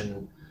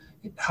 solution,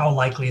 how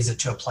likely is it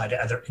to apply to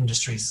other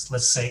industries,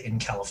 let's say in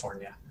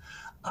California?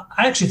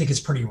 I actually think it's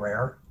pretty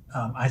rare.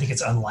 I think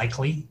it's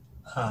unlikely.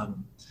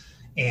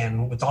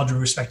 And with all due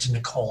respect to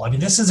Nicole, I mean,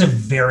 this is a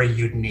very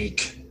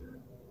unique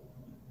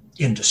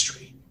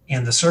industry,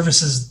 and the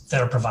services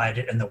that are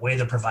provided and the way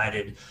they're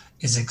provided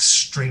is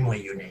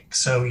extremely unique.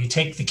 So you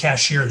take the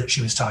cashier that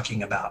she was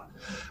talking about.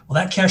 Well,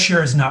 that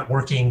cashier is not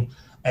working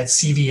at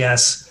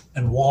CVS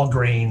and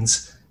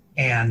Walgreens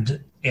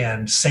and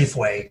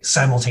Safeway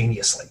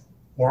simultaneously,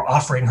 or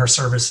offering her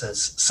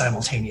services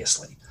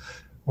simultaneously.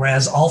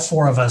 Whereas all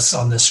four of us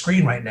on this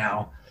screen right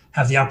now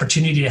have the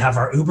opportunity to have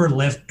our Uber,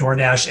 Lyft,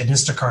 DoorDash, and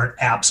Instacart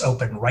apps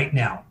open right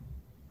now.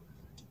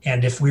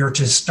 And if we were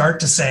to start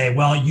to say,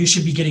 well, you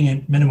should be getting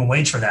a minimum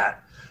wage for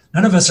that,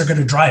 none of us are going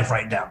to drive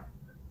right now,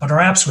 but our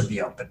apps would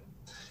be open.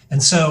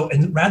 And so,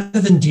 and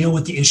rather than deal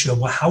with the issue of,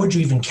 well, how would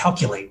you even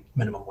calculate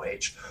minimum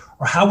wage?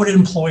 Or how would an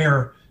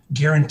employer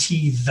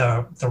guarantee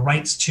the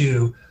rights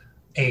to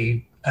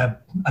a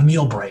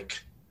meal break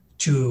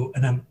to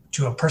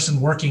a person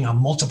working on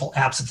multiple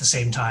apps at the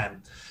same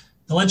time?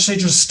 The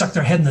legislature stuck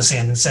their head in the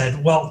sand and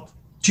said, well,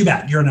 too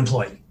bad, you're an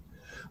employee.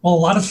 Well, a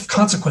lot of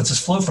consequences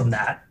flow from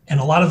that, and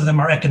a lot of them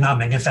are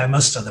economic. In fact,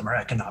 most of them are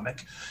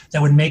economic.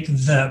 That would make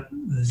the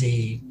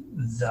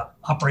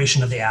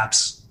operation of the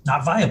apps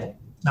not viable,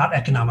 not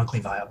economically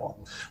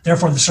viable.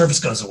 Therefore, the service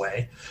goes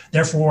away.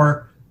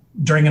 Therefore,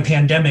 during a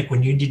pandemic,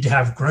 when you need to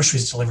have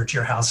groceries delivered to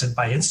your house and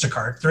by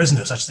Instacart, there is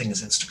no such thing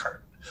as Instacart.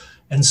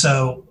 And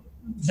so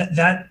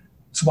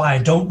that's why I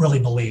don't really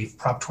believe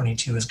Prop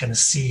 22 is going to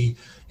see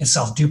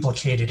itself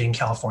duplicated in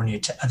California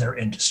to other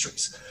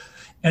industries.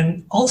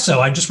 And also,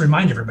 I just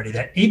remind everybody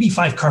that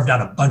AB5 carved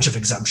out a bunch of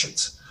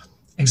exemptions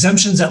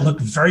that look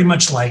very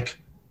much like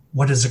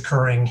what is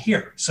occurring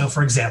here. So,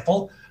 for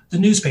example, the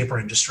newspaper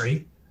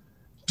industry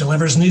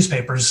delivers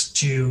newspapers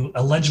to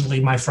allegedly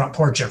my front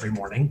porch every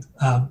morning.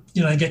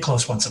 I get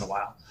close once in a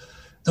while.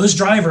 Those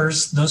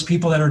drivers, those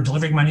people that are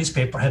delivering my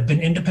newspaper, have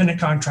been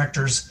independent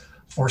contractors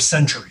for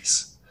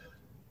centuries.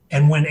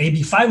 And when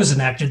AB5 was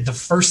enacted, the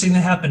first thing that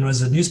happened was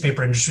the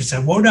newspaper industry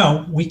said, whoa,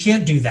 no, we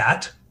can't do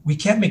that. We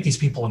can't make these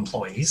people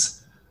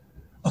employees.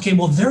 Okay,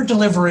 well, they're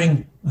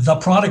delivering the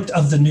product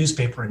of the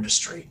newspaper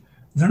industry.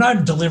 They're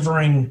not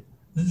delivering,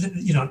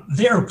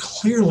 they're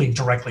clearly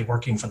directly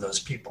working for those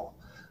people.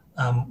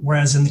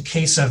 Whereas in the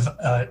case of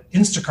an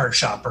Instacart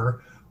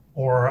shopper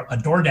or a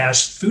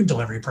DoorDash food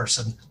delivery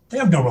person, they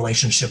have no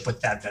relationship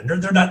with that vendor.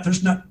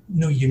 There's no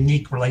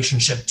unique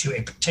relationship to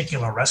a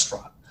particular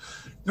restaurant.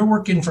 They're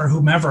working for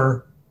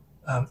whomever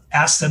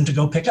asked them to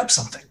go pick up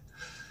something.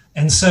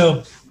 And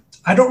so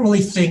I don't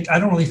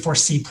really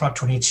foresee Prop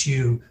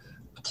 22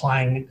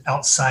 applying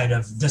outside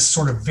of this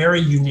sort of very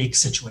unique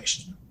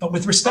situation. But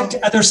with respect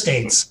to other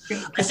states,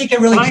 I think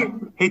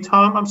Hey,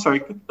 Tom, I'm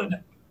sorry.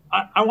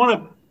 I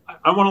want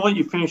to let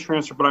you finish your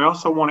answer, but I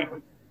also want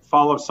to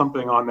follow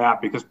something on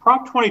that, because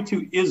Prop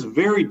 22 is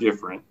very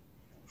different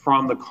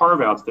from the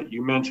carve-outs that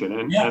you mentioned.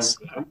 And, yes.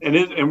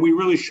 and we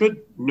really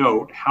should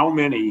note how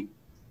many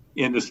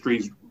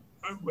industries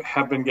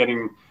have been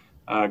getting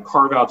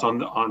carve-outs on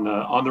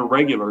the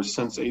regular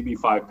since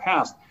AB5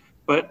 passed.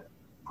 But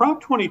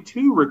Prop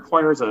 22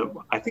 requires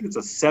I think it's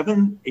a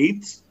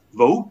 7/8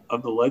 vote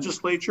of the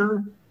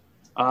legislature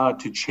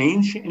to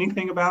change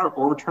anything about it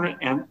or overturn it.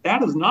 And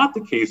that is not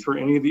the case for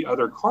any of the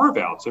other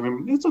carve-outs. I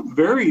mean, it's a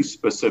very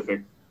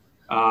specific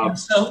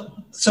so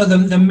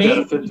the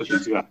main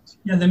feature,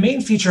 the main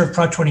feature of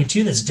Prop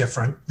 22 that's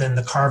different than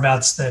the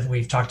carve-outs that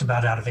we've talked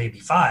about out of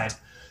AB5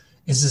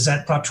 is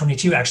that Prop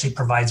 22 actually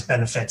provides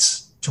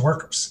benefits to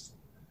workers.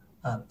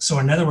 So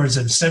in other words,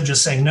 instead of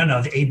just saying,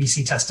 no, the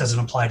ABC test doesn't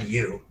apply to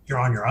you, you're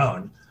on your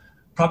own,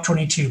 Prop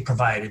 22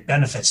 provided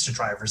benefits to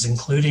drivers,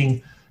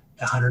 including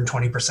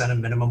 120% of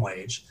minimum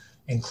wage,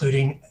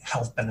 including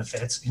health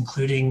benefits,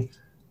 including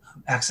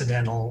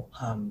accidental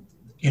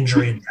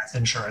injury and death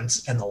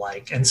insurance and the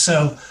like. And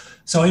so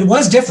it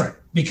was different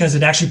because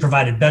it actually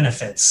provided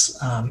benefits.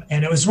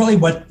 And it was really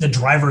what the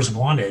drivers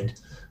wanted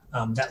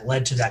that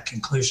led to that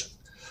conclusion.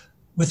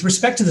 With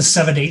respect to the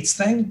 7/8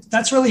 thing,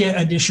 that's really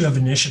an issue of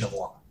initiative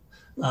law.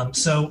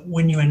 So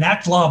when you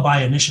enact law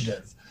by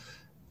initiative,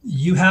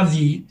 you have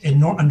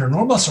under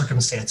normal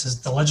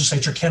circumstances, the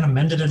legislature can't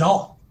amend it at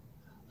all.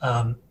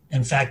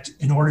 In fact,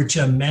 in order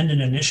to amend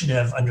an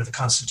initiative under the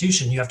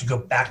Constitution, you have to go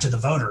back to the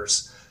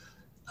voters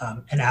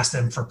and ask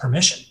them for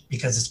permission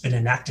because it's been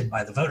enacted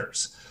by the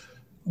voters.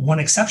 One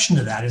exception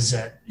to that is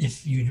that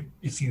if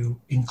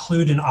you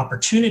include an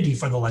opportunity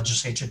for the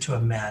legislature to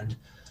amend,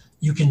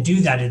 you can do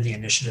that in the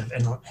initiative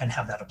and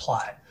have that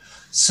apply.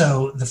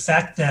 So the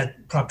fact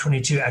that Prop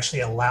 22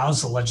 actually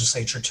allows the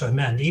legislature to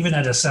amend, even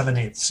at a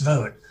 7/8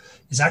 vote,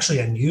 is actually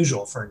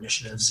unusual for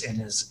initiatives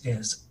and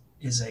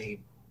is a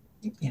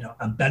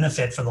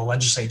benefit for the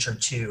legislature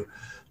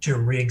to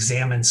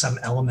re-examine some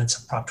elements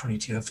of Prop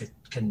 22 if it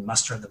can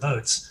muster the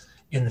votes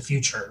in the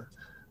future.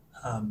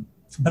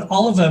 But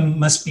all of them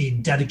must be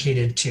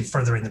dedicated to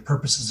furthering the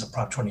purposes of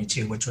Prop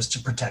 22, which was to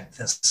protect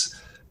this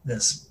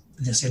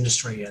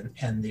industry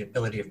and the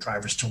ability of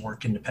drivers to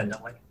work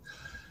independently.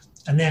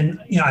 And then,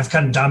 I've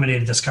kind of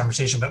dominated this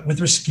conversation, but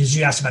because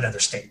you asked about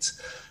other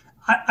states,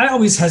 I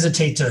always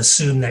hesitate to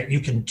assume that you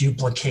can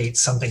duplicate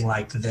something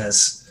like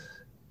this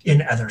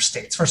in other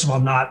states. First of all,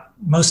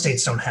 most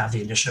states don't have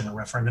the initiative and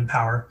referendum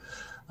power.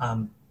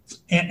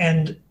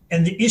 And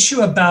the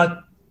issue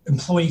about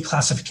employee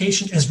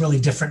classification is really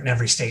different in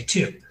every state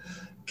too.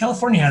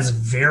 California has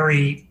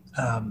very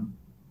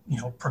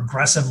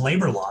progressive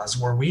labor laws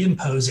where we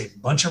impose a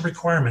bunch of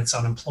requirements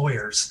on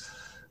employers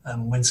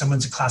when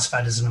someone's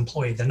classified as an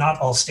employee that not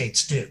all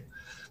states do.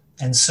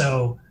 And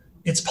so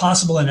it's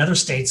possible in other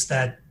states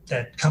that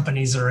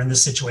companies are in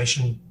this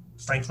situation.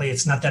 Frankly,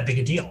 it's not that big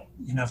a deal.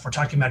 If we're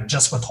talking about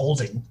just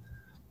withholding,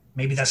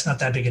 maybe that's not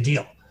that big a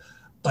deal.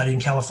 But in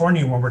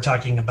California, when we're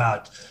talking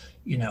about,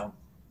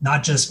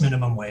 not just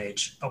minimum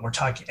wage, but we're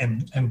talking,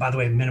 and by the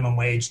way, minimum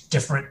wage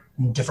different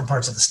in different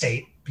parts of the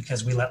state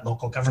because we let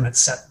local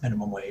governments set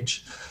minimum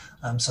wage.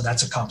 So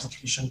that's a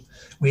complication.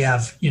 We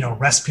have,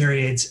 rest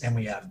periods and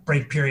we have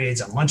break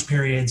periods and lunch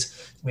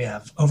periods. We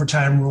have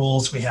overtime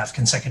rules. We have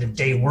consecutive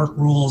day work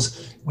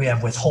rules. We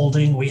have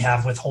withholding. We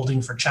have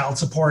withholding for child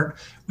support.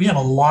 We have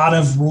a lot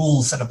of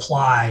rules that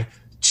apply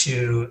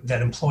to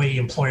that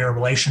employee-employer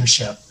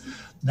relationship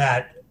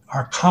that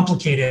are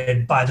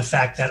complicated by the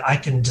fact that I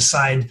can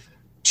decide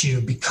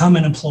to become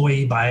an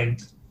employee by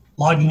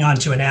logging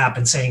onto an app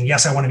and saying,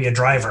 yes, I want to be a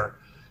driver,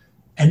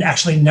 and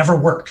actually never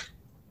work.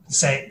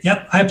 Say,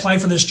 yep, I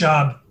applied for this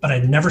job, but I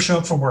never show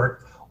up for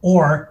work.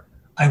 Or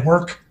I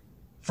work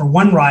for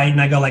one ride and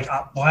I go like,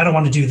 well, I don't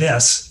want to do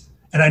this.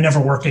 And I never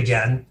work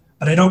again,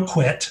 but I don't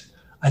quit.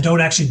 I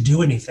don't actually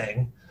do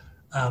anything.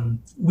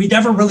 We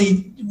never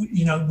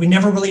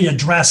really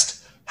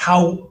addressed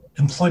how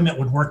employment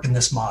would work in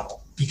this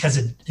model because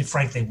it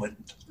frankly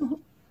wouldn't.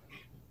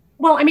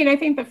 Well, I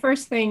think the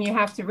first thing you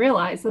have to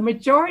realize, the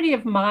majority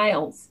of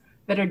miles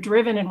that are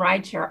driven in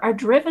rideshare are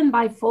driven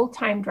by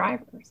full-time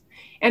drivers.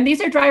 And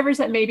these are drivers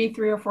that maybe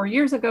 3 or 4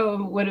 years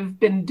ago would have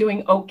been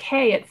doing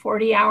okay at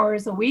 40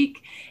 hours a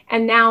week.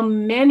 And now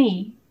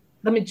the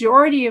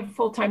majority of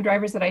full-time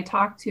drivers that I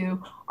talk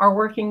to are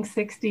working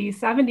 60,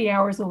 70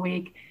 hours a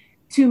week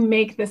to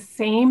make the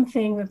same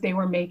thing that they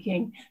were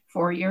making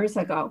 4 years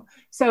ago.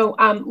 So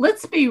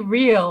let's be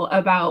real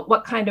about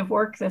what kind of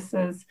work this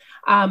is.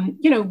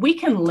 We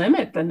can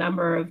limit the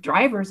number of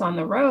drivers on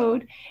the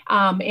road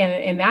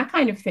and that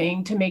kind of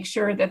thing to make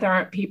sure that there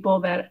aren't people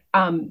that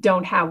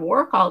don't have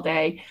work all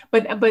day.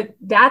 But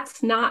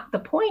that's not the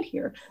point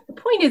here. The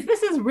point is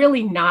this is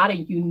really not a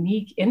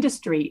unique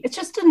industry. It's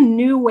just a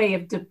new way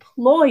of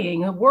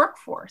deploying a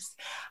workforce.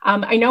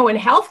 I know in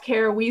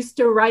healthcare, we used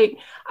to write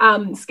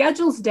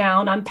schedules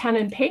down on pen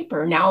and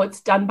paper. Now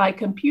it's done by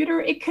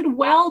computer. It could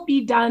well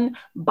be done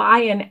by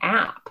an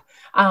app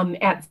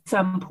at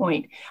some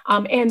point.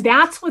 And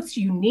that's what's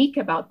unique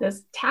about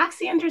this.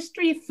 Taxi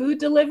industry, food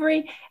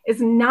delivery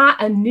is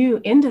not a new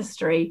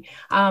industry.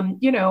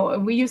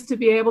 We used to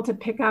be able to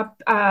pick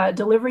up a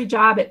delivery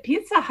job at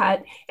Pizza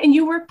Hut and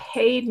you were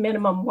paid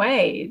minimum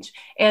wage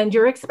and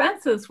your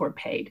expenses were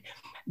paid.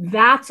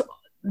 That's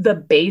the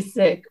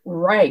basic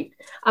right.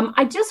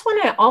 I just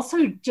want to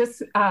also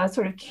just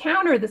sort of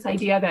counter this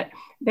idea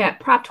that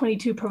Prop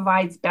 22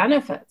 provides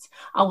benefits.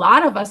 A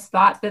lot of us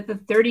thought that the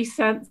 30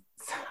 cents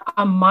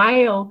a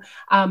mile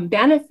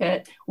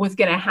benefit was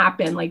going to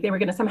happen, like they were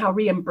going to somehow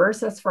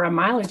reimburse us for a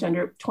mileage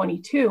under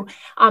 22.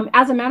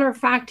 As a matter of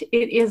fact,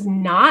 it is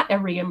not a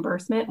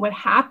reimbursement. What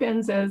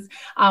happens is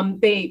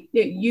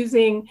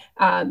using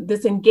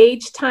this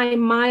engaged time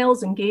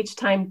miles, engaged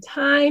time,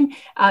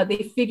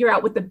 they figure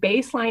out what the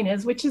baseline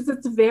is, which is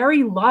it's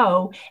very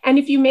low. And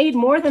if you made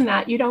more than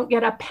that, you don't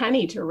get a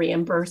penny to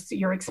reimburse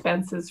your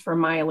expenses for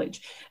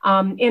mileage.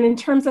 And in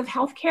terms of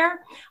healthcare,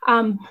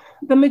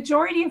 the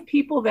majority of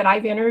people that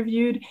I've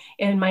interviewed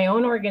in my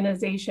own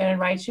organization,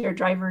 Rideshare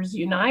Drivers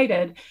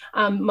United,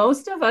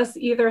 most of us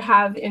either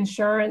have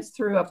insurance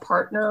through a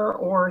partner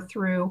or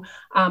through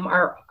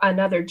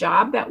another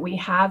job that we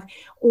have,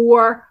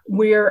 or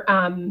we're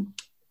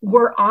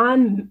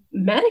on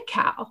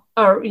Medi-Cal,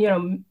 or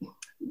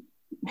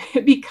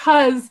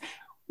because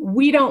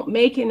we don't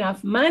make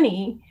enough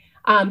money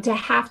to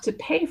have to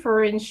pay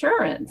for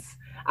insurance.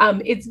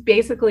 It's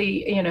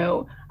basically,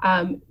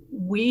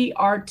 we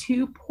are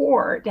too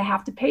poor to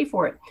have to pay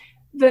for it.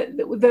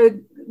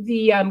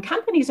 The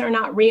companies are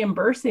not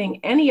reimbursing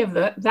any of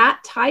that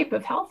type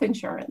of health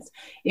insurance.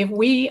 If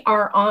we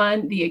are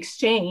on the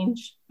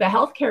exchange, the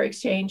healthcare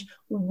exchange,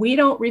 we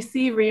don't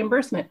receive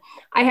reimbursement.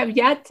 I have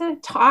yet to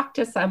talk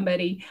to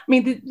somebody. I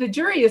mean, the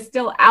jury is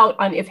still out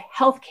on if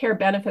healthcare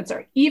benefits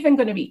are even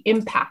going to be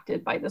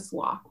impacted by this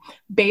law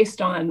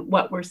based on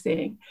what we're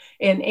seeing.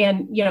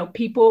 And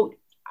people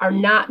are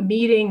not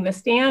meeting the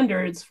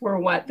standards for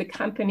what the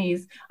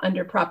companies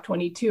under Prop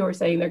 22 are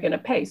saying they're going to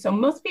pay. So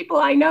most people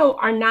I know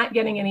are not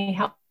getting any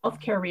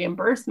healthcare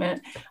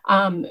reimbursement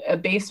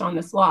based on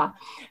this law.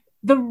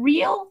 The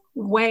real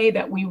way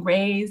that we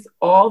raise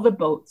all the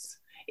boats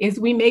is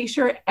we make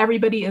sure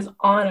everybody is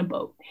on a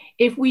boat.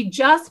 If we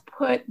just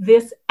put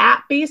this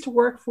app-based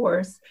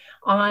workforce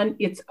on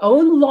its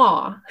own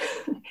law,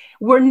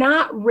 we're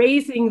not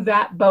raising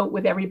that boat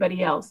with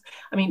everybody else.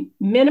 I mean,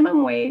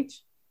 minimum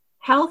wage,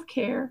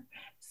 healthcare,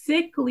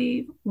 sick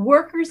leave,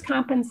 workers'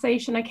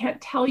 compensation. I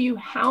can't tell you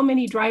how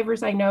many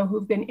drivers I know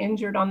who've been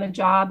injured on the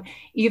job,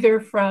 either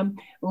from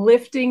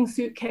lifting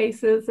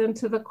suitcases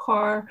into the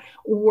car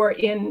or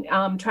in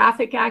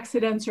traffic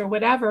accidents or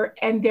whatever,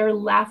 and they're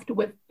left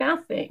with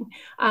nothing.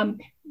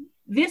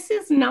 This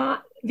is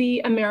not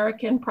the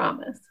American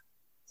promise.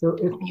 So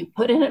if you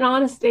put in an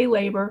honest day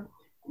labor,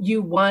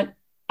 you want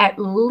at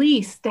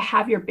least to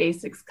have your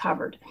basics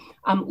covered.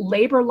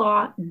 Labor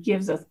law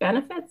gives us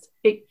benefits.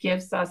 It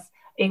gives us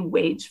a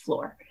wage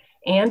floor,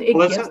 and it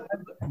gives us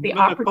the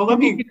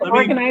opportunity to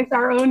organize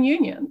our own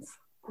unions.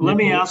 Let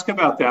me ask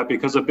about that,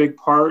 because a big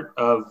part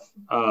of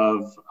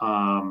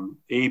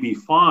AB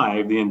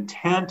 5, the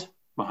intent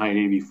behind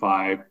AB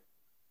 5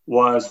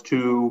 was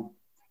to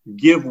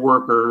give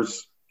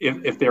workers,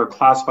 if they're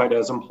classified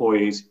as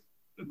employees,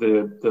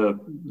 the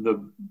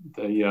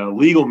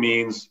legal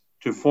means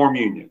to form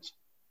unions.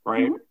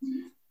 Right.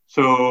 Mm-hmm.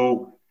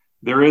 So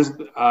there is,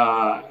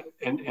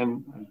 and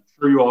I'm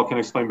sure you all can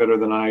explain better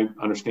than I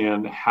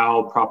understand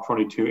how Prop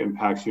 22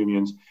 impacts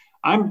unions.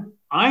 I'm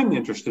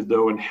interested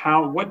though in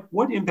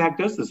what impact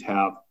does this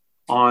have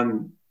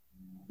on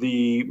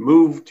the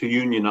move to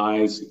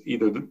unionize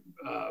either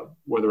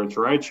whether it's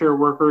rideshare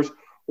workers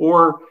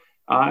or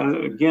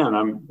again,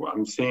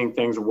 I'm seeing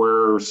things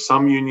where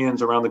some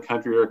unions around the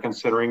country are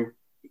considering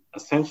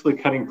essentially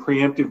cutting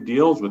preemptive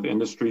deals with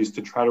industries to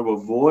try to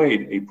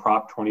avoid a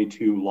Prop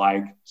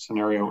 22-like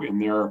scenario in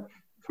their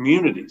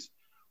communities.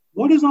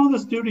 What does all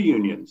this do to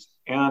unions?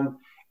 And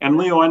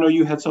Leo, I know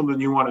you had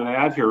something you wanted to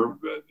add here.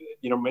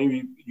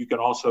 Maybe you can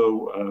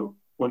also,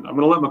 I'm going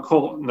to let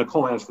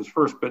Nicole answer this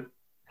first, but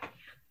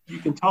you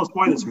can tell us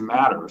why this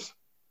matters.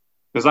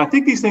 Because I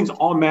think these things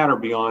all matter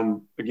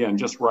beyond, again,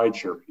 just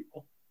rideshare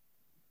people.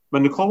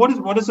 But Nicole,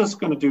 what is this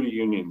going to do to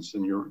unions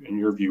in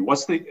your view?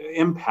 What's the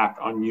impact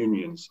on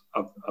unions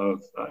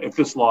of if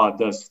this law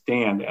does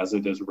stand as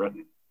it is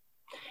written?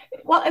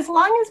 Well, as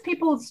long as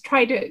people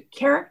try to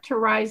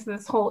characterize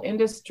this whole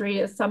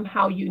industry as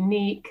somehow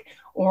unique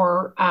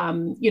or,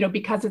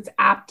 because it's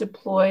app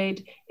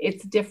deployed,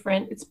 it's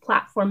different, it's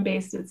platform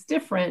based, it's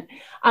different.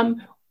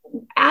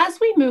 As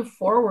we move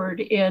forward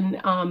in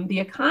the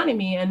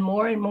economy and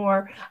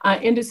more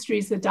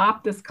industries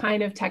adopt this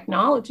kind of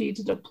technology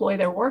to deploy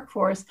their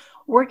workforce,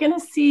 we're going to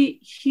see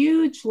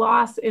huge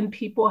loss in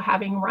people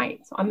having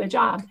rights on the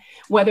job,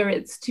 whether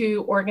it's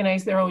to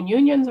organize their own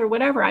unions or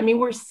whatever. I mean,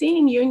 we're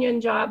seeing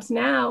union jobs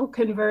now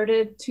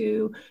converted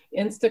to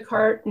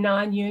Instacart,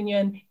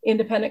 non-union,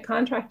 independent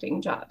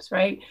contracting jobs,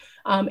 right?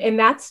 And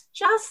that's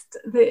just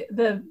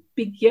the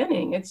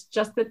beginning. It's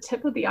just the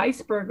tip of the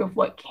iceberg of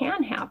what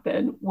can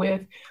happen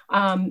with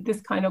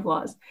this kind of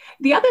laws.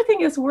 The other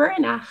thing is we're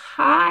in a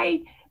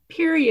high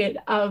period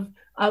of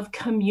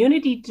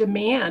community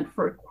demand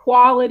for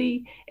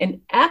equality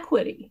and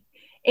equity.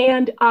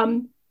 And,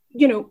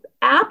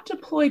 app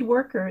deployed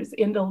workers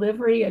in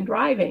delivery and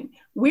driving,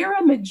 we're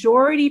a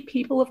majority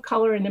people of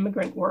color and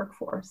immigrant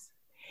workforce.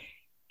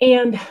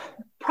 And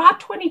Prop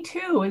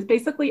 22 is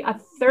basically a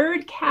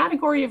third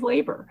category of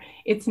labor.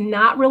 It's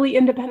not really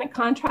independent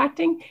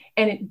contracting,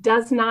 and it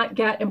does not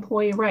get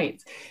employee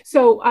rights.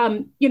 So,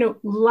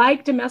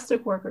 like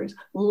domestic workers,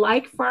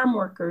 like farm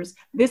workers,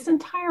 this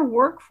entire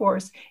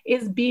workforce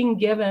is being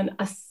given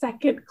a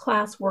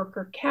second-class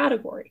worker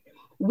category.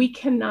 We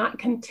cannot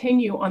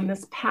continue on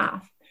this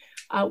path.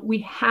 We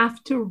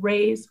have to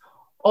raise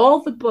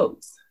all the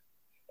boats.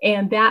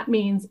 And that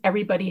means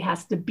everybody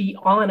has to be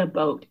on a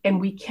boat,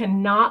 and we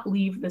cannot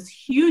leave this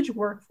huge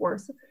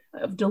workforce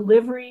of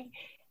delivery,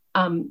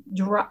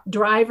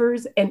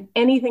 drivers, and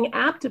anything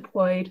app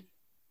deployed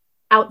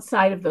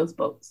outside of those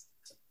boats.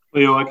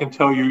 Leo, I can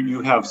tell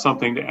you have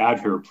something to add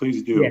here.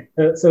 Please do.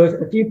 Yeah, so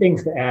a few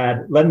things to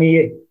add. Let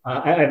me,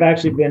 I've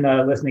actually been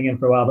listening in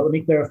for a while, but let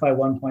me clarify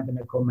one point that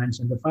Nicole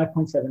mentioned. The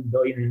 $5.7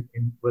 billion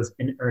was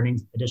in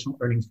earnings, additional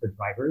earnings for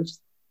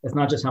drivers. It's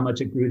not just how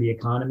much it grew the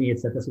economy,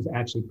 it's that this was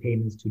actually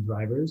payments to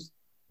drivers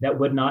that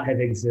would not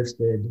have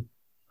existed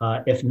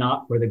if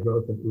not for the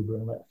growth of Uber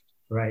and Lyft,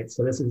 right?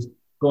 So this is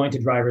going to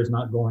drivers,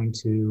 not going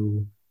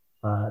to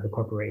the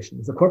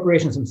corporations. The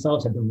corporations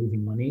themselves have been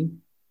losing money.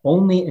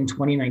 Only in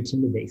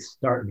 2019 did they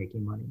start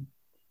making money.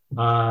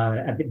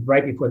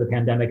 Right before the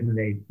pandemic, and then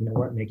they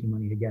weren't making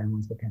money again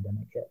once the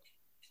pandemic hit.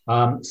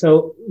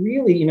 So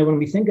really, when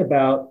we think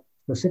about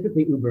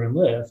specifically Uber and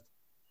Lyft,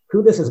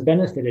 who this has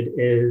benefited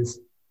is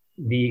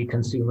the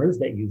consumers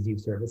that use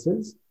these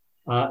services,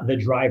 the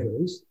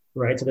drivers,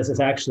 right? So this has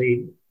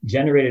actually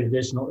generated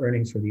additional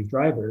earnings for these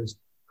drivers.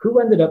 Who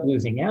ended up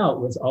losing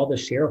out was all the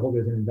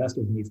shareholders and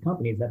investors in these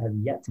companies that have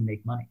yet to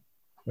make money,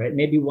 right?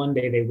 Maybe one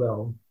day they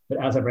will,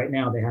 but as of right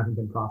now, they haven't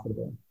been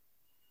profitable.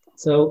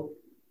 So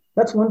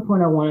that's one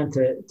point I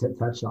wanted to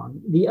touch on.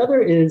 The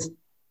other is,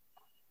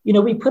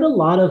 we put a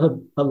lot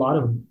of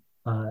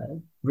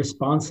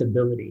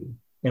responsibility,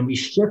 and we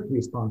shift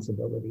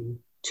responsibility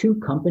to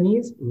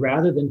companies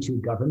rather than to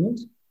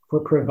government for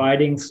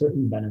providing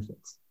certain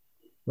benefits,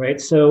 right?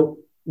 So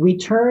we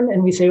turn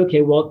and we say,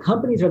 okay, well,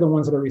 companies are the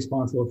ones that are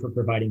responsible for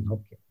providing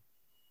healthcare,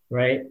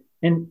 right?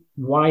 And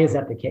why is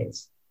that the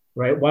case,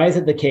 right? Why is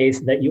it the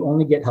case that you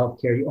only get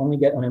healthcare, you only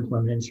get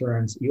unemployment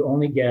insurance, you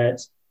only get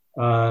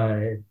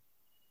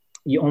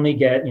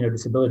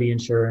disability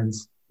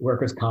insurance,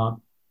 workers'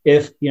 comp,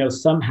 if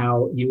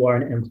somehow you are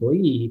an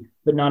employee,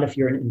 but not if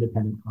you're an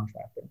independent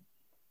contractor,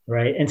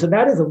 right? And so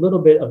that is a little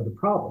bit of the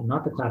problem,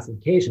 not the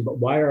classification, but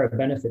why are our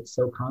benefits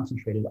so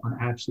concentrated on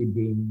actually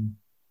being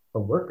a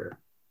worker,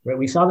 right?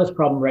 We saw this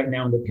problem right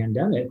now in the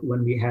pandemic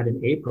when we had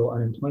in April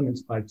unemployment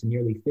spike to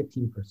nearly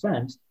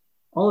 15%.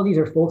 All of these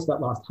are folks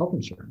that lost health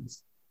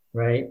insurance,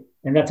 right?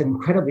 And that's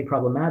incredibly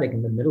problematic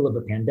in the middle of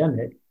a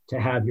pandemic to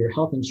have your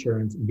health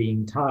insurance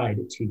being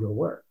tied to your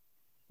work.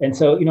 And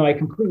so, I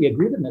completely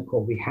agree with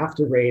Nicole. We have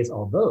to raise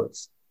all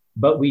boats,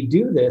 but we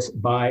do this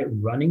by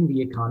running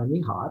the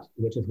economy hot,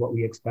 which is what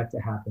we expect to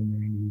happen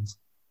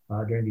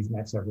during these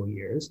next several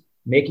years,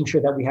 making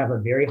sure that we have a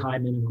very high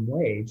minimum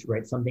wage,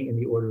 right? Something in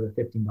the order of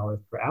 $15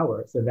 per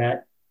hour, so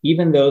that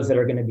even those that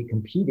are going to be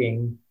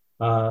competing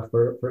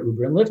for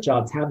Uber and Lyft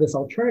jobs have this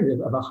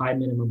alternative of a high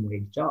minimum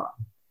wage job,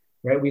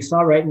 right? We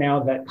saw right now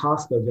that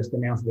Costco just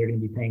announced they're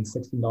going to be paying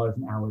 $16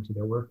 an hour to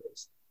their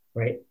workers,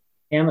 right?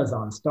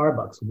 Amazon,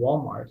 Starbucks,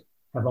 Walmart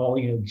have all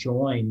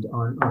joined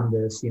on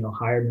this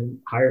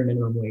higher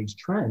minimum wage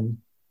trend.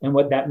 And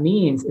what that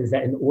means is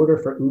that in order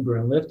for Uber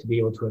and Lyft to be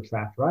able to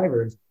attract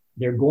drivers,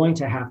 they're going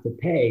to have to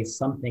pay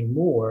something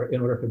more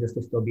in order for this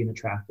to still be an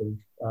attractive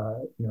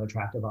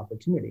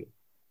opportunity.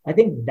 I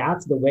think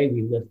that's the way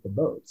we lift the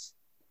boats.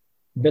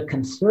 The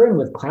concern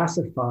with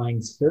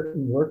classifying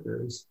certain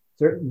workers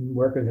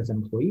as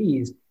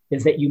employees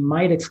is that you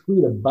might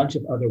exclude a bunch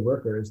of other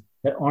workers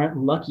that aren't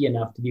lucky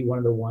enough to be one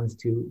of the ones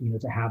to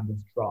have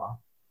this draw.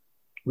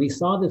 We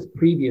saw this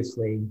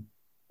previously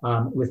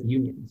with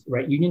unions,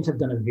 right? Unions have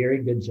done a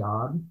very good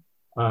job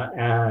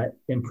at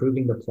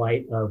improving the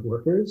plight of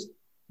workers.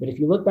 But if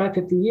you look back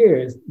 50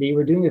 years, they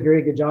were doing a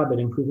very good job at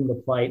improving the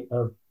plight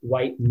of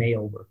white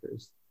male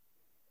workers.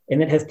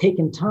 And it has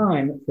taken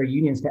time for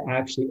unions to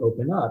actually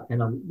open up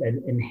and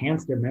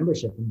enhance their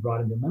membership and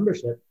broaden their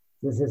membership.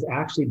 This is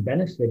actually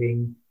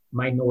benefiting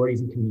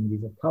minorities and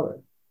communities of color.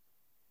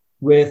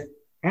 With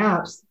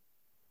apps,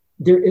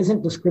 there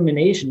isn't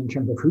discrimination in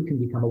terms of who can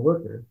become a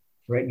worker,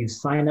 right? You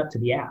sign up to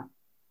the app.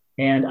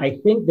 And I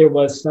think there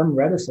was some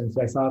reticence.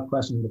 I saw a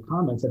question in the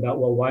comments about,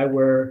 well, why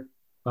were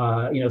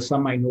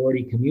some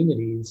minority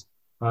communities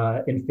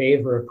in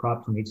favor of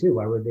Prop 22?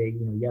 Why were they,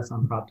 yes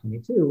on Prop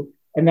 22?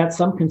 And that's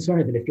some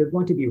concern that if you're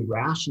going to be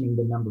rationing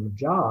the number of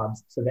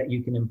jobs so that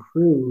you can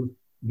improve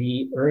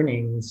the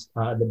earnings,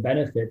 the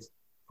benefits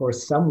for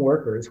some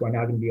workers who are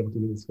now going to be able to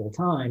do this full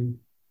time,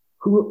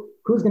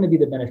 who's going to be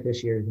the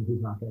beneficiaries and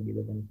who's not going to be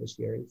the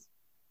beneficiaries?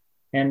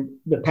 And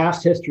the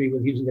past history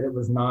was usually that it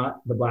was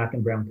not the Black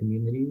and brown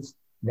communities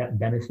that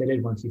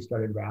benefited once you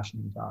started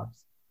rationing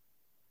jobs.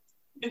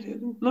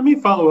 Let me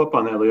follow up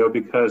on that, Leo,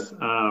 because,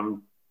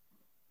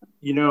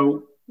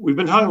 we've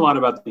been talking a lot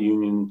about the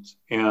unions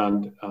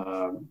and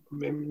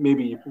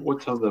maybe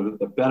what some of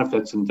the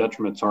benefits and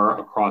detriments are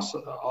across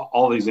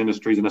all these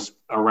industries and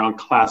around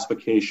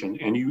classification.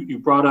 And you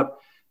brought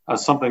up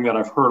something that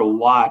I've heard a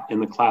lot in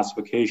the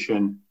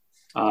classification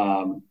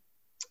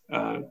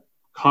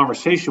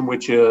conversation,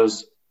 which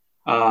is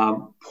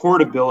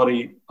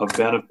portability of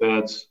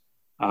benefits,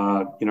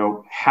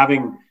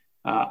 having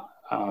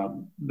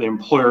the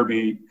employer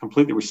be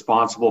completely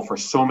responsible for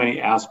so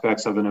many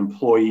aspects of an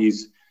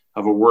employee's,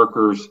 of a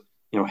worker's,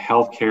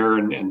 healthcare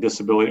and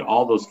disability,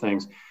 all those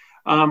things.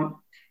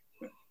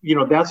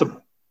 That's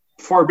a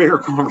far bigger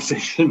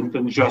conversation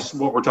than just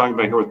what we're talking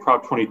about here with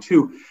Prop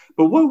 22.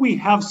 But what we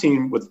have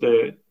seen with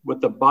the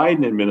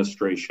Biden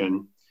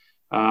administration,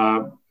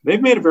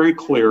 they've made it very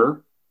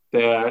clear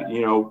that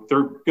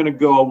they're going to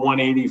go a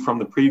 180 from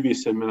the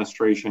previous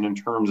administration in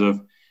terms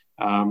of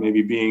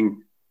maybe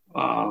being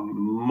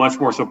much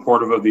more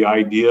supportive of the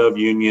idea of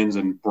unions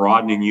and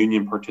broadening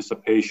union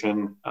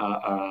participation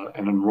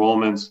and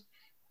enrollments.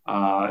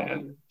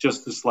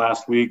 Just this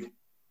last week,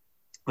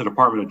 the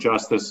Department of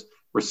Justice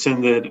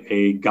rescinded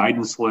a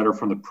guidance letter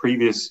from the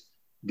previous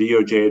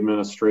DOJ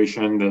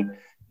administration that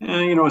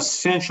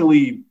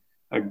essentially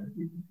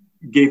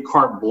gave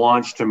carte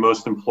blanche to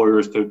most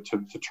employers to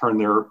turn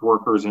their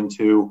workers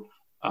into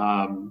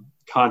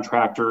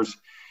contractors.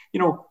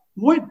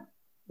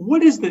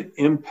 What is the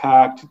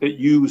impact that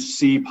you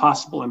see,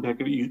 possible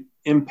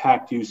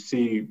impact you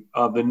see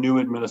of the new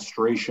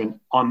administration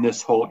on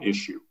this whole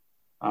issue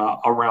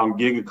around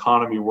gig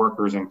economy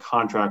workers and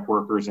contract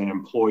workers and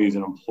employees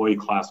and employee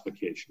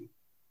classification?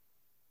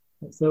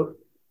 So,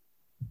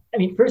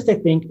 first, I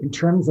think in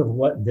terms of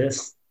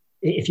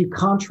if you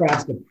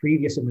contrast the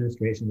previous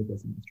administration with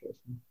this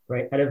administration,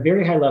 right, at a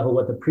very high level,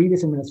 what the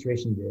previous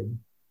administration did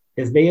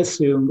is they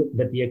assumed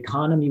that the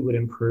economy would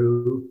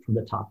improve from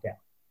the top down.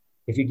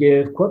 If you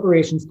give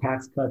corporations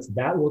tax cuts,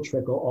 that will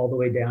trickle all the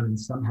way down and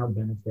somehow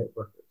benefit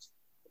workers.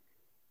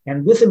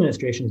 And this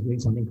administration is doing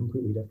something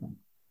completely different.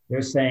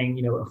 They're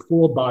saying, a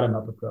full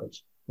bottom-up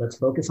approach. Let's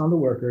focus on the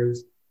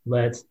workers.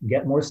 Let's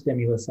get more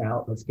stimulus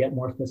out. Let's get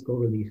more fiscal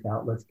relief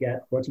out. Let's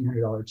get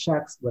 $1,400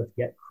 checks. Let's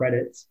get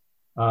credits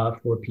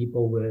for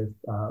people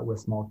with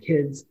small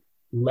kids.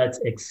 Let's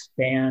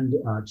expand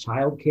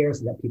childcare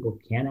so that people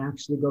can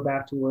actually go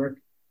back to work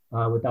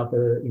without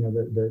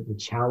the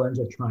challenge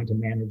of trying to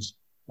manage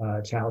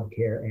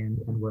childcare and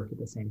work at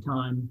the same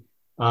time.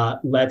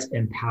 Let's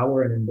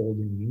empower and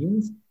embolden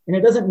unions. And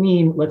it doesn't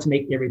mean let's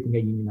make everything a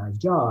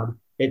unionized job.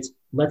 It's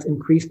let's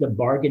increase the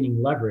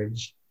bargaining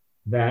leverage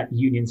that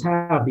unions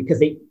have,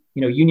 because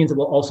unions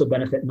will also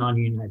benefit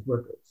non-unionized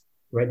workers,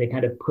 right? They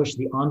kind of push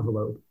the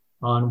envelope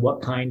on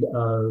what kind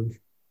of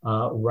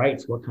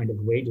rights, what kind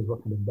of wages,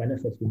 what kind of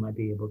benefits we might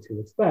be able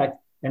to expect.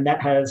 And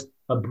that has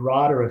a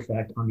broader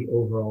effect on the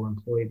overall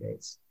employee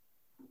base.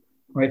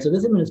 All right, so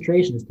this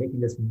administration is taking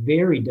this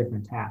very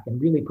different tack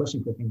and really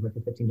pushing for things like the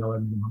 $15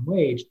 minimum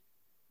wage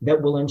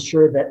that will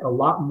ensure that a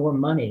lot more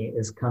money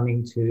is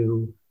coming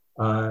to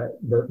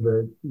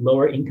the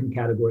lower income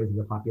categories of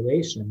the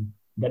population,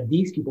 that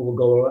these people will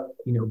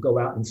go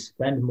out and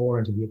spend more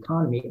into the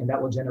economy, and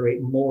that will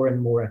generate more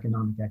and more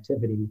economic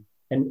activity.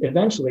 And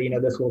eventually,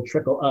 this will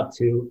trickle up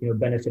to,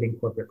 benefiting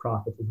corporate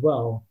profits as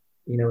well,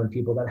 and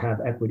people that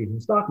have equities in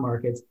stock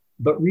markets.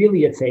 But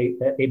really, it's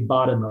a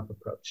bottom-up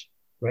approach,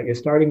 right? You're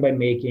starting by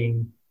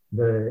making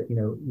the,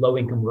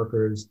 low-income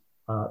workers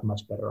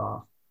much better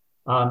off.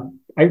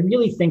 I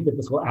really think that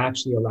this will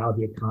actually allow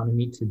the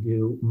economy to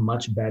do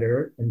much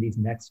better in these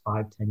next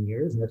 5-10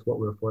 years, and that's what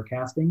we're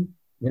forecasting,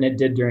 than it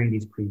did during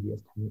these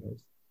previous 10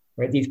 years,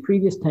 right? These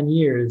previous 10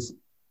 years,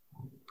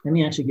 let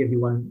me actually give you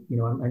one,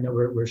 I know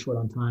we're short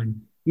on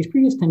time. These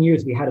previous 10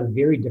 years, we had a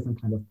very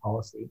different kind of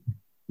policy,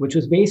 which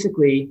was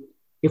basically,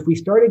 if we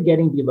started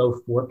getting below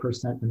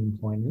 4%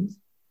 unemployment,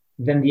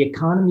 then the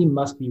economy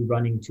must be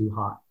running too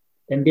hot.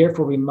 And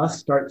therefore, we must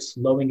start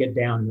slowing it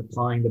down and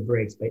applying the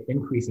brakes by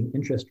increasing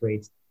interest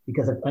rates,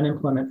 because if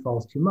unemployment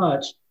falls too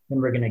much,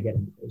 then we're going to get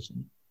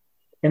inflation.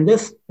 And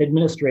this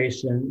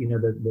administration,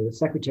 the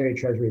Secretary of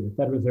Treasury, the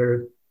Federal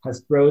Reserve,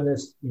 has thrown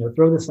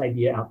this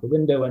idea out the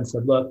window and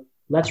said, look,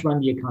 let's run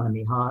the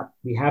economy hot.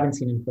 We haven't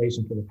seen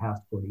inflation for the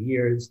past 40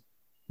 years.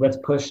 Let's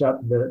push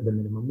up the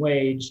minimum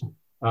wage.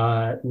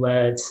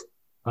 Let's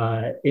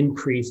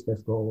increase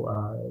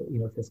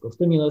fiscal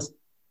stimulus.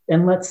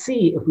 And let's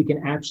see if we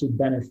can actually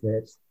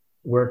benefit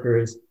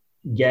workers,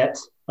 get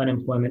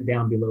unemployment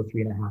down below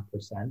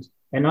 3.5%,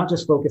 and not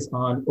just focus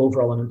on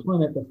overall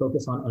unemployment, but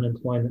focus on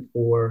unemployment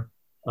for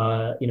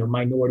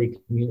minority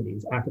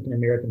communities,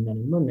 African-American men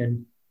and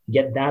women,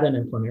 get that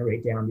unemployment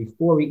rate down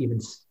before we even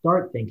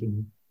start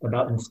thinking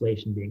about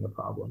inflation being a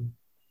problem.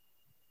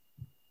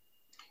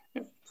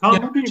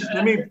 Tom,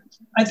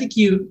 I think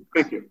you.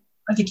 Thank you.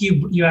 I think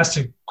you asked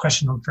a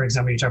question. For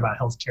example, you talk about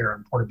healthcare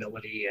and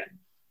portability,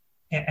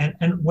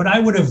 and what I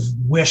would have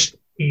wished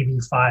AB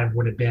 5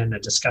 would have been a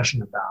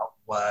discussion about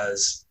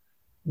was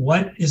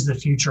what is the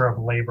future of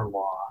labor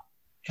law,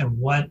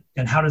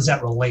 and how does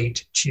that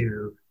relate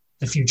to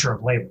the future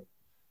of labor?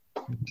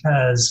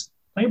 Because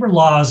labor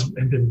laws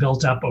have been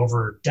built up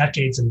over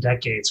decades and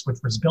decades, which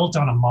was built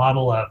on a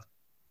model of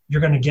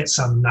you're going to get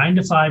some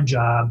 9-to-5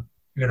 job,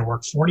 you're going to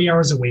work 40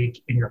 hours a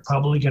week, and you're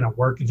probably going to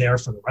work there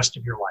for the rest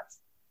of your life.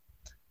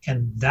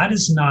 And that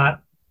is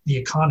not the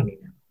economy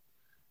now.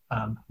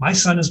 My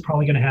son is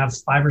probably going to have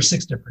 5 or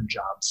 6 different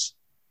jobs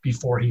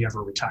before he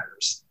ever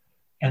retires.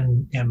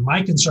 And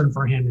my concern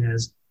for him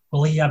is,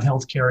 will he have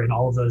healthcare in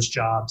all of those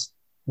jobs?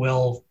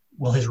 Will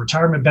his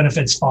retirement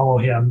benefits follow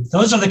him?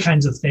 Those are the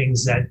kinds of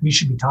things that we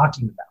should be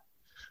talking about.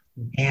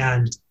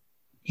 And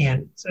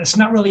it's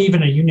not really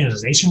even a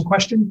unionization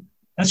question.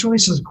 That's really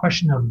just a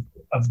question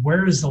of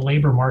where is the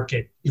labor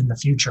market in the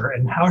future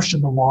and how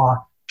should the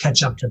law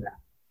catch up to that?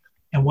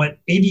 And what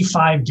AB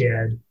 5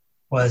 did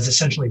was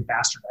essentially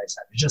bastardize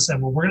that. It just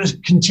said, well, we're going to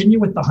continue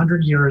with the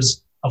 100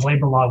 years of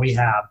labor law we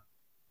have,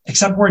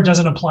 except where it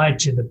doesn't apply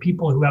to the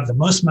people who have the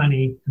most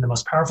money and the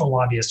most powerful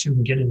lobbyists who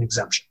can get an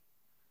exemption.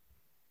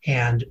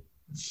 And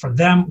for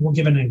them, we'll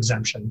give an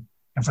exemption.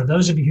 And for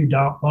those of you who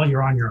don't, well,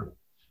 you're on your own.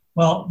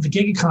 Well, the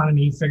gig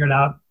economy figured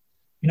out,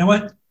 you know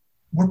what?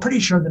 We're pretty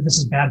sure that this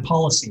is bad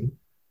policy,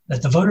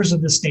 that the voters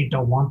of this state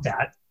don't want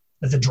that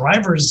the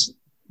drivers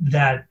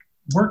that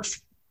work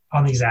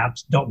on these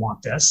apps don't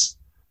want this.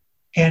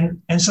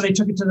 And so they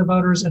took it to the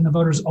voters, and the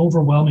voters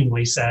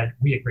overwhelmingly said,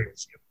 we agree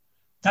with you.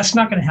 That's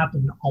not going to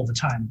happen all the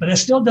time, but it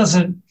still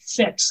doesn't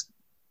fix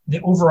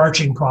the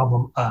overarching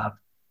problem of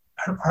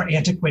our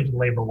antiquated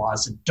labor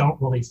laws that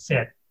don't really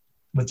fit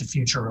with the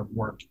future of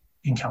work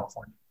in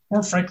California,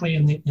 or frankly,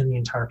 in the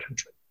entire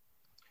country.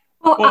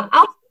 Well,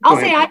 I'll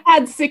say I've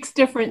had 6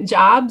 different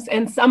jobs,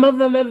 and some of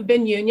them have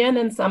been union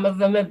and some of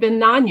them have been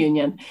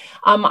non-union.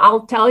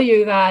 I'll tell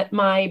you that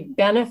my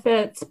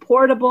benefits,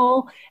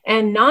 portable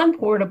and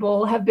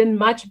non-portable, have been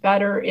much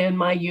better in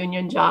my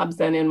union jobs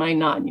than in my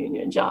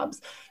non-union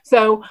jobs.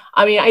 So,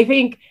 I mean, I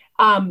think,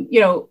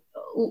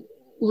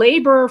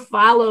 labor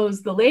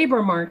follows the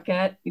labor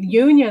market,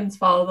 unions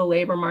follow the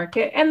labor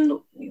market, and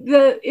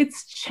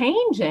it's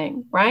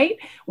changing, right?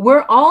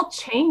 We're all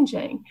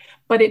changing,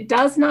 but it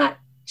does not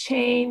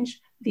change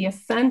the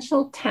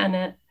essential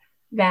tenet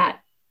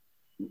that,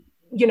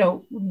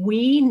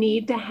 we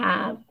need to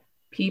have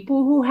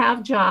people who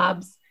have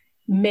jobs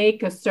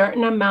make a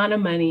certain amount of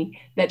money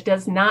that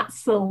does not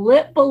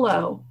slip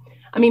below.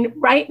 I mean,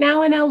 right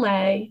now in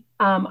LA,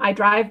 I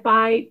drive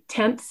by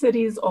tent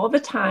cities all the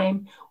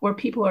time where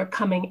people are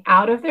coming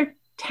out of their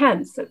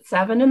tents at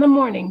 7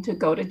 a.m. to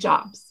go to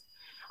jobs.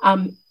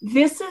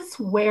 This is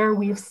where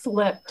we've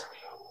slipped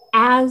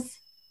as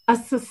a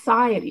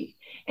society.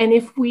 And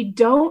if we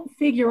don't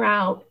figure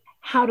out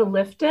how to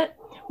lift it,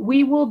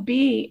 we will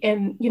be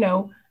in,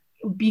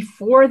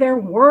 before there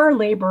were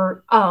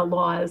labor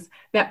laws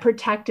that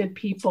protected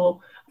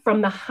people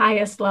from the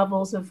highest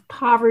levels of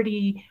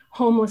poverty,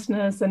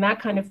 homelessness, and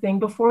that kind of thing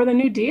before the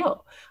New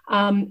Deal.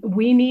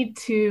 We need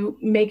to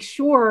make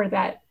sure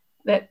that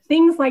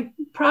things like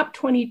Prop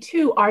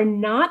 22 are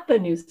not the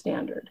new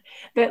standard,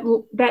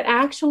 that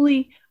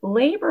actually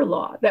labor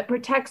law that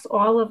protects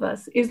all of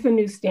us is the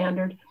new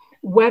standard,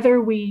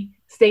 whether we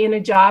stay in a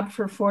job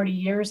for 40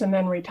 years and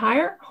then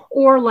retire,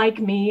 or like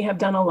me, have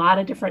done a lot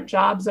of different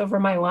jobs over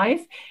my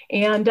life.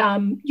 And,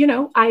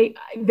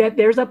 that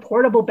there's a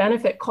portable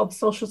benefit called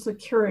Social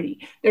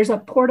Security. There's a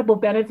portable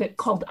benefit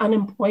called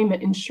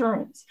unemployment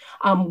insurance,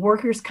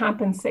 workers'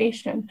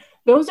 compensation.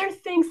 Those are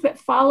things that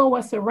follow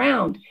us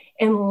around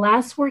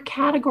unless we're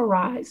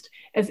categorized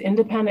as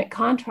independent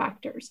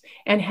contractors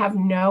and have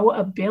no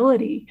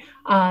ability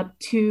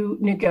to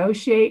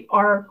negotiate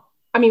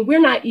we're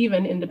not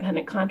even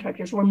independent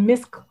contractors. We're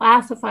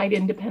misclassified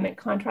independent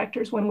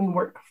contractors when we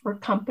work for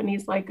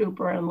companies like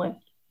Uber and Lyft.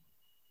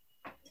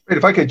 Great.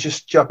 If I could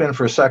just jump in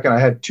for a second, I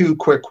had 2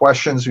 quick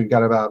questions. We've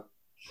got about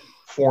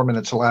 4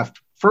 minutes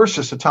left. First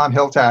is to Tom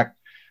Hiltak.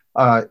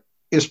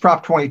 Is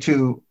Prop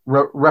 22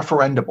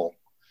 referendable?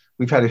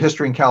 We've had a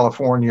history in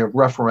California of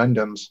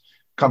referendums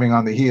coming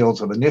on the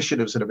heels of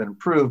initiatives that have been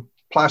approved.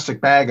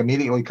 Plastic bag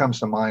immediately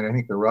comes to mind. I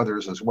think there are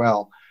others as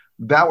well.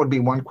 That would be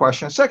one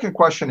question. Second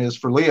question is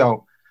for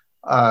Leo.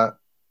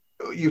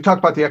 You talked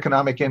about the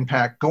economic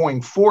impact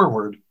going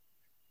forward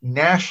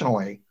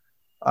nationally.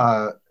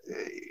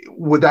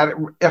 Would that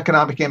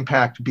economic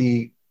impact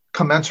be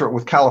commensurate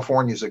with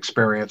California's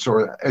experience,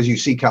 or as you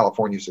see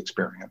California's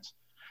experience?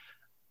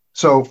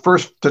 So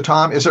first to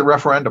Tom, is it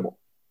referendable?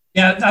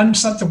 Yeah,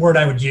 that's not the word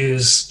I would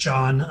use,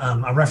 John.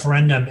 A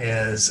referendum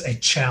is a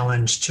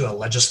challenge to a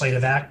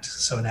legislative act,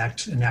 so an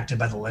act enacted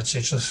by the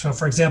legislature. So,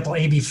 for example,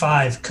 AB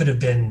 5 could have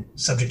been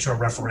subject to a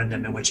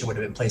referendum in which it would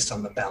have been placed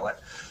on the ballot.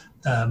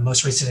 The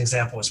most recent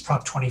example was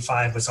Prop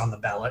 25 was on the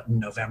ballot in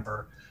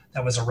November.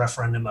 That was a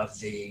referendum of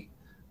the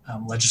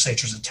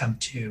legislature's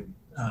attempt to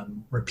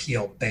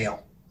repeal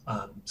bail.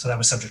 So that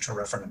was subject to a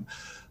referendum.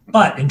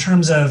 But in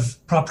terms of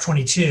Prop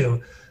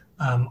 22,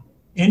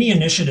 any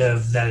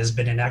initiative that has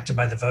been enacted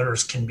by the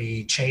voters can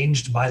be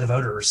changed by the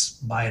voters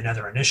by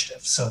another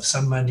initiative. So if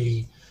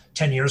somebody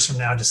 10 years from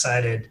now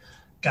decided,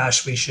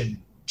 gosh, we should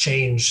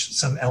change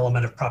some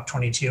element of Prop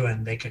 22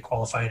 and they could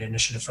qualify an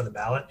initiative for the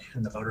ballot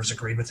and the voters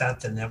agreed with that,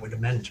 then that would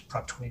amend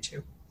Prop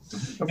 22.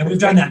 Okay. And we've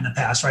done that in the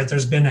past, right?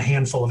 There's been a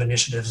handful of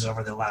initiatives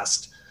over the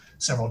last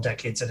several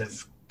decades that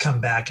have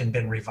come back and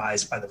been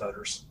revised by the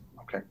voters.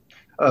 Okay.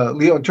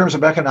 Leo, in terms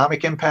of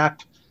economic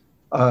impact,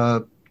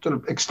 sort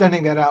of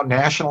extending that out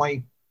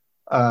nationally,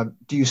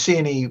 do you see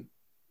any,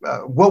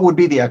 what would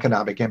be the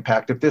economic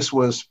impact if this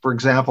was, for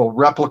example,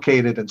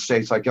 replicated in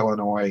states like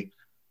Illinois,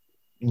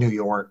 New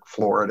York,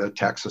 Florida,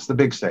 Texas, the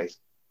big states?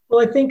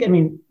 Well, I think,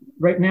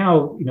 right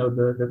now,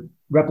 the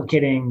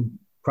replicating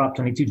Prop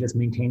 22 just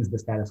maintains the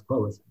status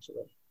quo,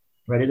 essentially,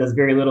 right? It does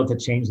very little to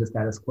change the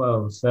status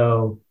quo.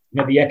 So,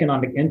 the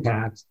economic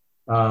impact,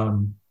 there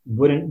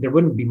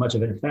wouldn't be much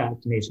of an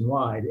effect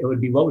nationwide. It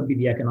would be, what would be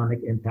the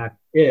economic impact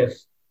if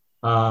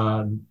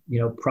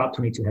Prop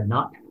 22 had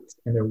not passed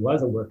and there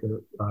was a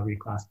worker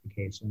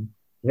reclassification?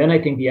 Then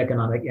I think the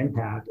economic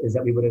impact is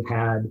that we would have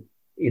had,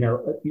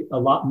 a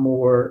lot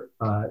more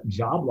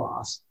job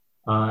loss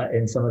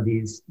in some of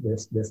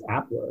this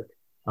app work,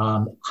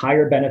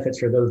 higher benefits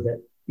for those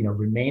that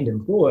remained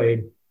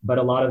employed, but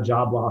a lot of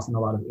job loss and a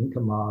lot of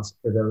income loss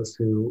for those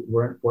who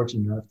weren't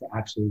fortunate enough to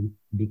actually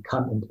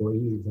become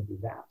employees of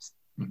these apps.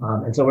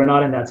 And so we're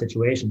not in that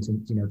situation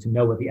to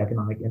know what the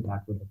economic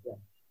impact would have been.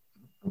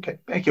 Okay,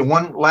 thank you.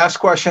 One last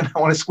question. I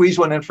want to squeeze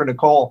one in for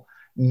Nicole.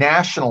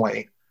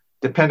 Nationally,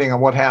 depending on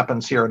what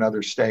happens here in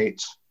other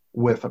states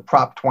with a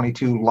Prop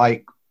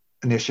 22-like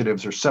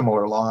initiatives or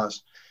similar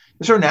laws,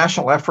 is there a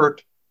national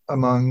effort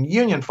among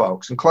union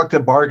folks and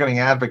collective bargaining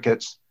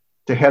advocates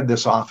to head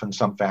this off in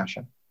some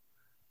fashion?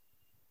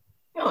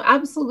 No,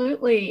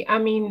 absolutely. I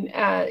mean,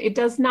 it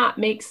does not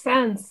make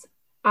sense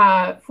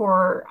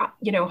for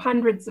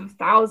hundreds of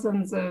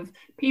thousands of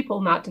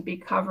people not to be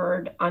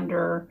covered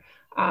under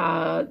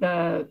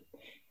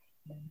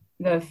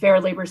the Fair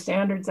Labor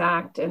Standards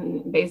Act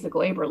and Basic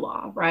Labor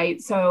Law,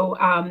 right? So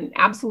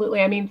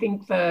absolutely. I mean, I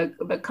think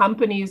the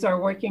companies are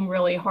working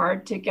really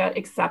hard to get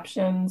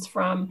exceptions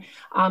from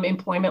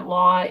employment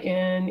law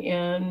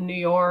in New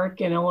York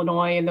and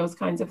Illinois and those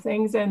kinds of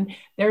things. And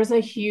there's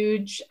a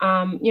huge,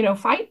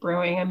 fight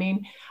brewing. I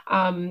mean,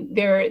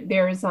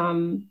 there's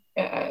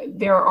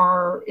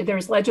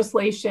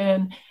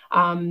legislation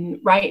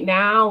right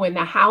now in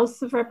the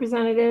House of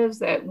Representatives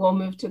that will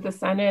move to the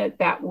Senate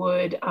that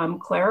would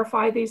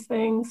clarify these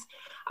things.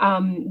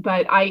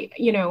 But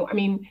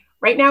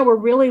right now we're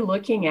really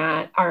looking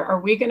at, are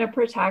we going to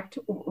protect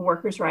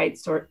workers'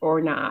 rights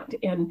or not?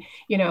 And,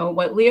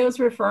 what Leo's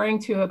referring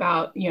to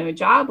about,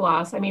 job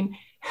loss,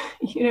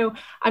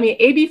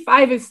 AB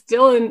 5 is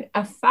still in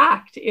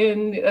effect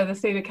in the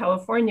state of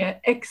California,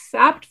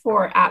 except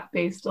for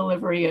app-based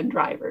delivery and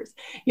drivers,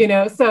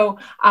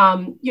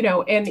 and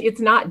it's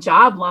not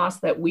job loss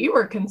that we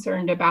were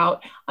concerned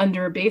about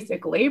under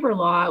basic labor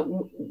law.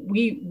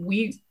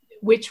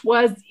 Which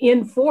was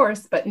in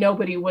force, but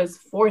nobody was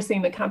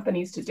forcing the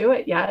companies to do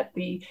it yet.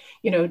 The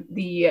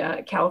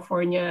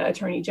California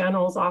Attorney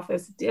General's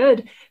office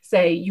did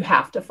say you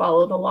have to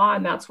follow the law,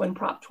 and that's when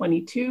Prop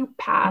 22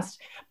 passed.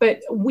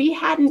 But we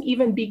hadn't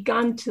even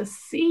begun to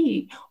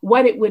see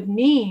what it would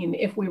mean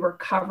if we were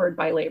covered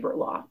by labor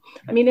law.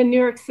 I mean, in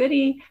New York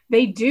City,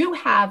 they do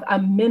have a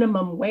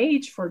minimum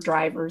wage for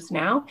drivers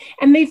now,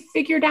 and they've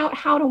figured out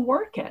how to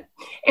work it.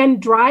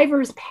 And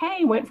drivers'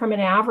 pay went from an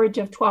average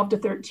of $12 to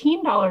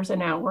 $13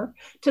 an hour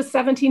to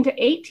 $17 to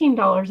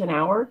 $18 an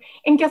hour.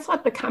 And guess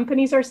what? The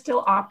companies are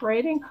still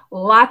operating.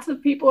 Lots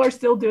of people are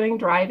still doing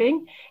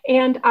driving,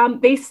 and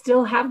they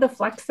still have the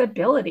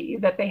flexibility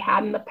that they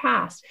had in the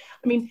past.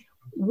 I mean,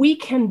 we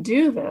can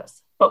do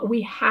this, but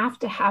we have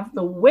to have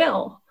the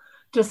will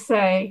to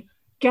say,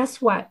 guess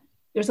what?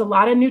 There's a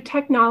lot of new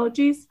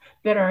technologies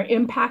that are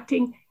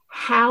impacting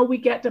how we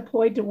get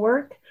deployed to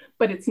work,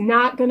 but it's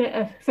not going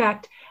to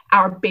affect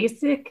our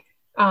basic,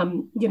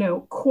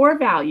 core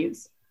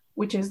values,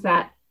 which is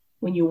that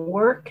when you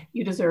work,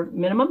 you deserve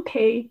minimum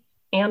pay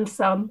and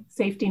some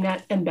safety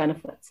net and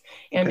benefits.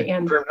 And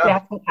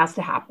that's what has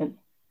to happen.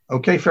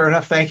 Okay, fair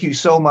enough. Thank you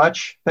so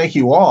much. Thank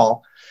you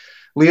all.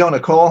 Leo,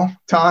 Nicole,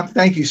 Tom,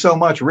 thank you so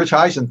much. Rich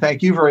Eisen,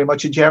 thank you very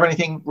much. Did you have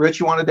anything, Rich,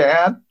 you wanted to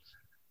add?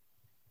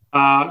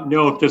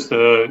 No, just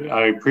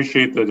I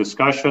appreciate the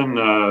discussion.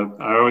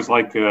 I always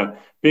like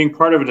being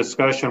part of a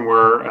discussion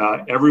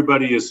where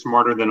everybody is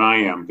smarter than I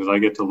am, because I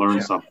get to learn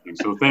something.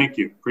 So thank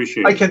you.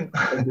 Appreciate it.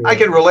 I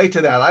can relate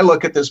to that. I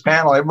look at this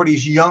panel,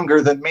 everybody's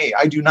younger than me.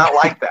 I do not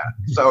like that.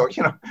 So,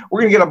 we're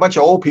going to get a bunch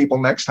of old people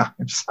next time.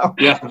 So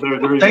yeah,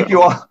 thank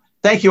you all.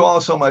 Thank you all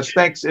so much.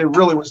 Thanks. It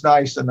really was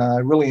nice, and I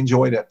really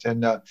enjoyed it.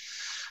 And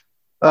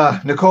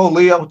Nicole,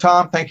 Leo,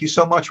 Tom, thank you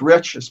so much.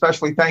 Rich,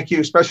 especially thank you,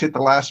 especially at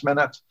the last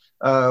minute.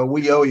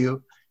 We owe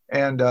you.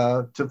 And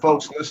to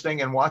folks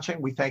listening and watching,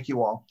 we thank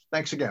you all.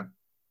 Thanks again.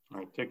 All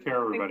right, take care,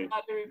 everybody. Thanks a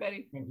lot,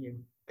 everybody. Thank you.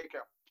 Take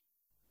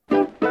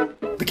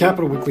care. The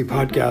Capital Weekly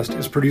podcast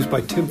is produced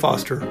by Tim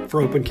Foster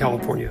for Open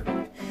California.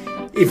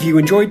 If you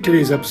enjoyed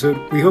today's episode,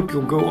 we hope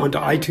you'll go onto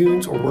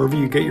iTunes or wherever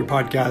you get your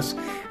podcasts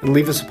and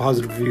leave us a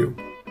positive review.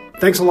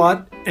 Thanks a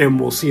lot, and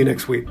we'll see you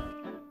next week.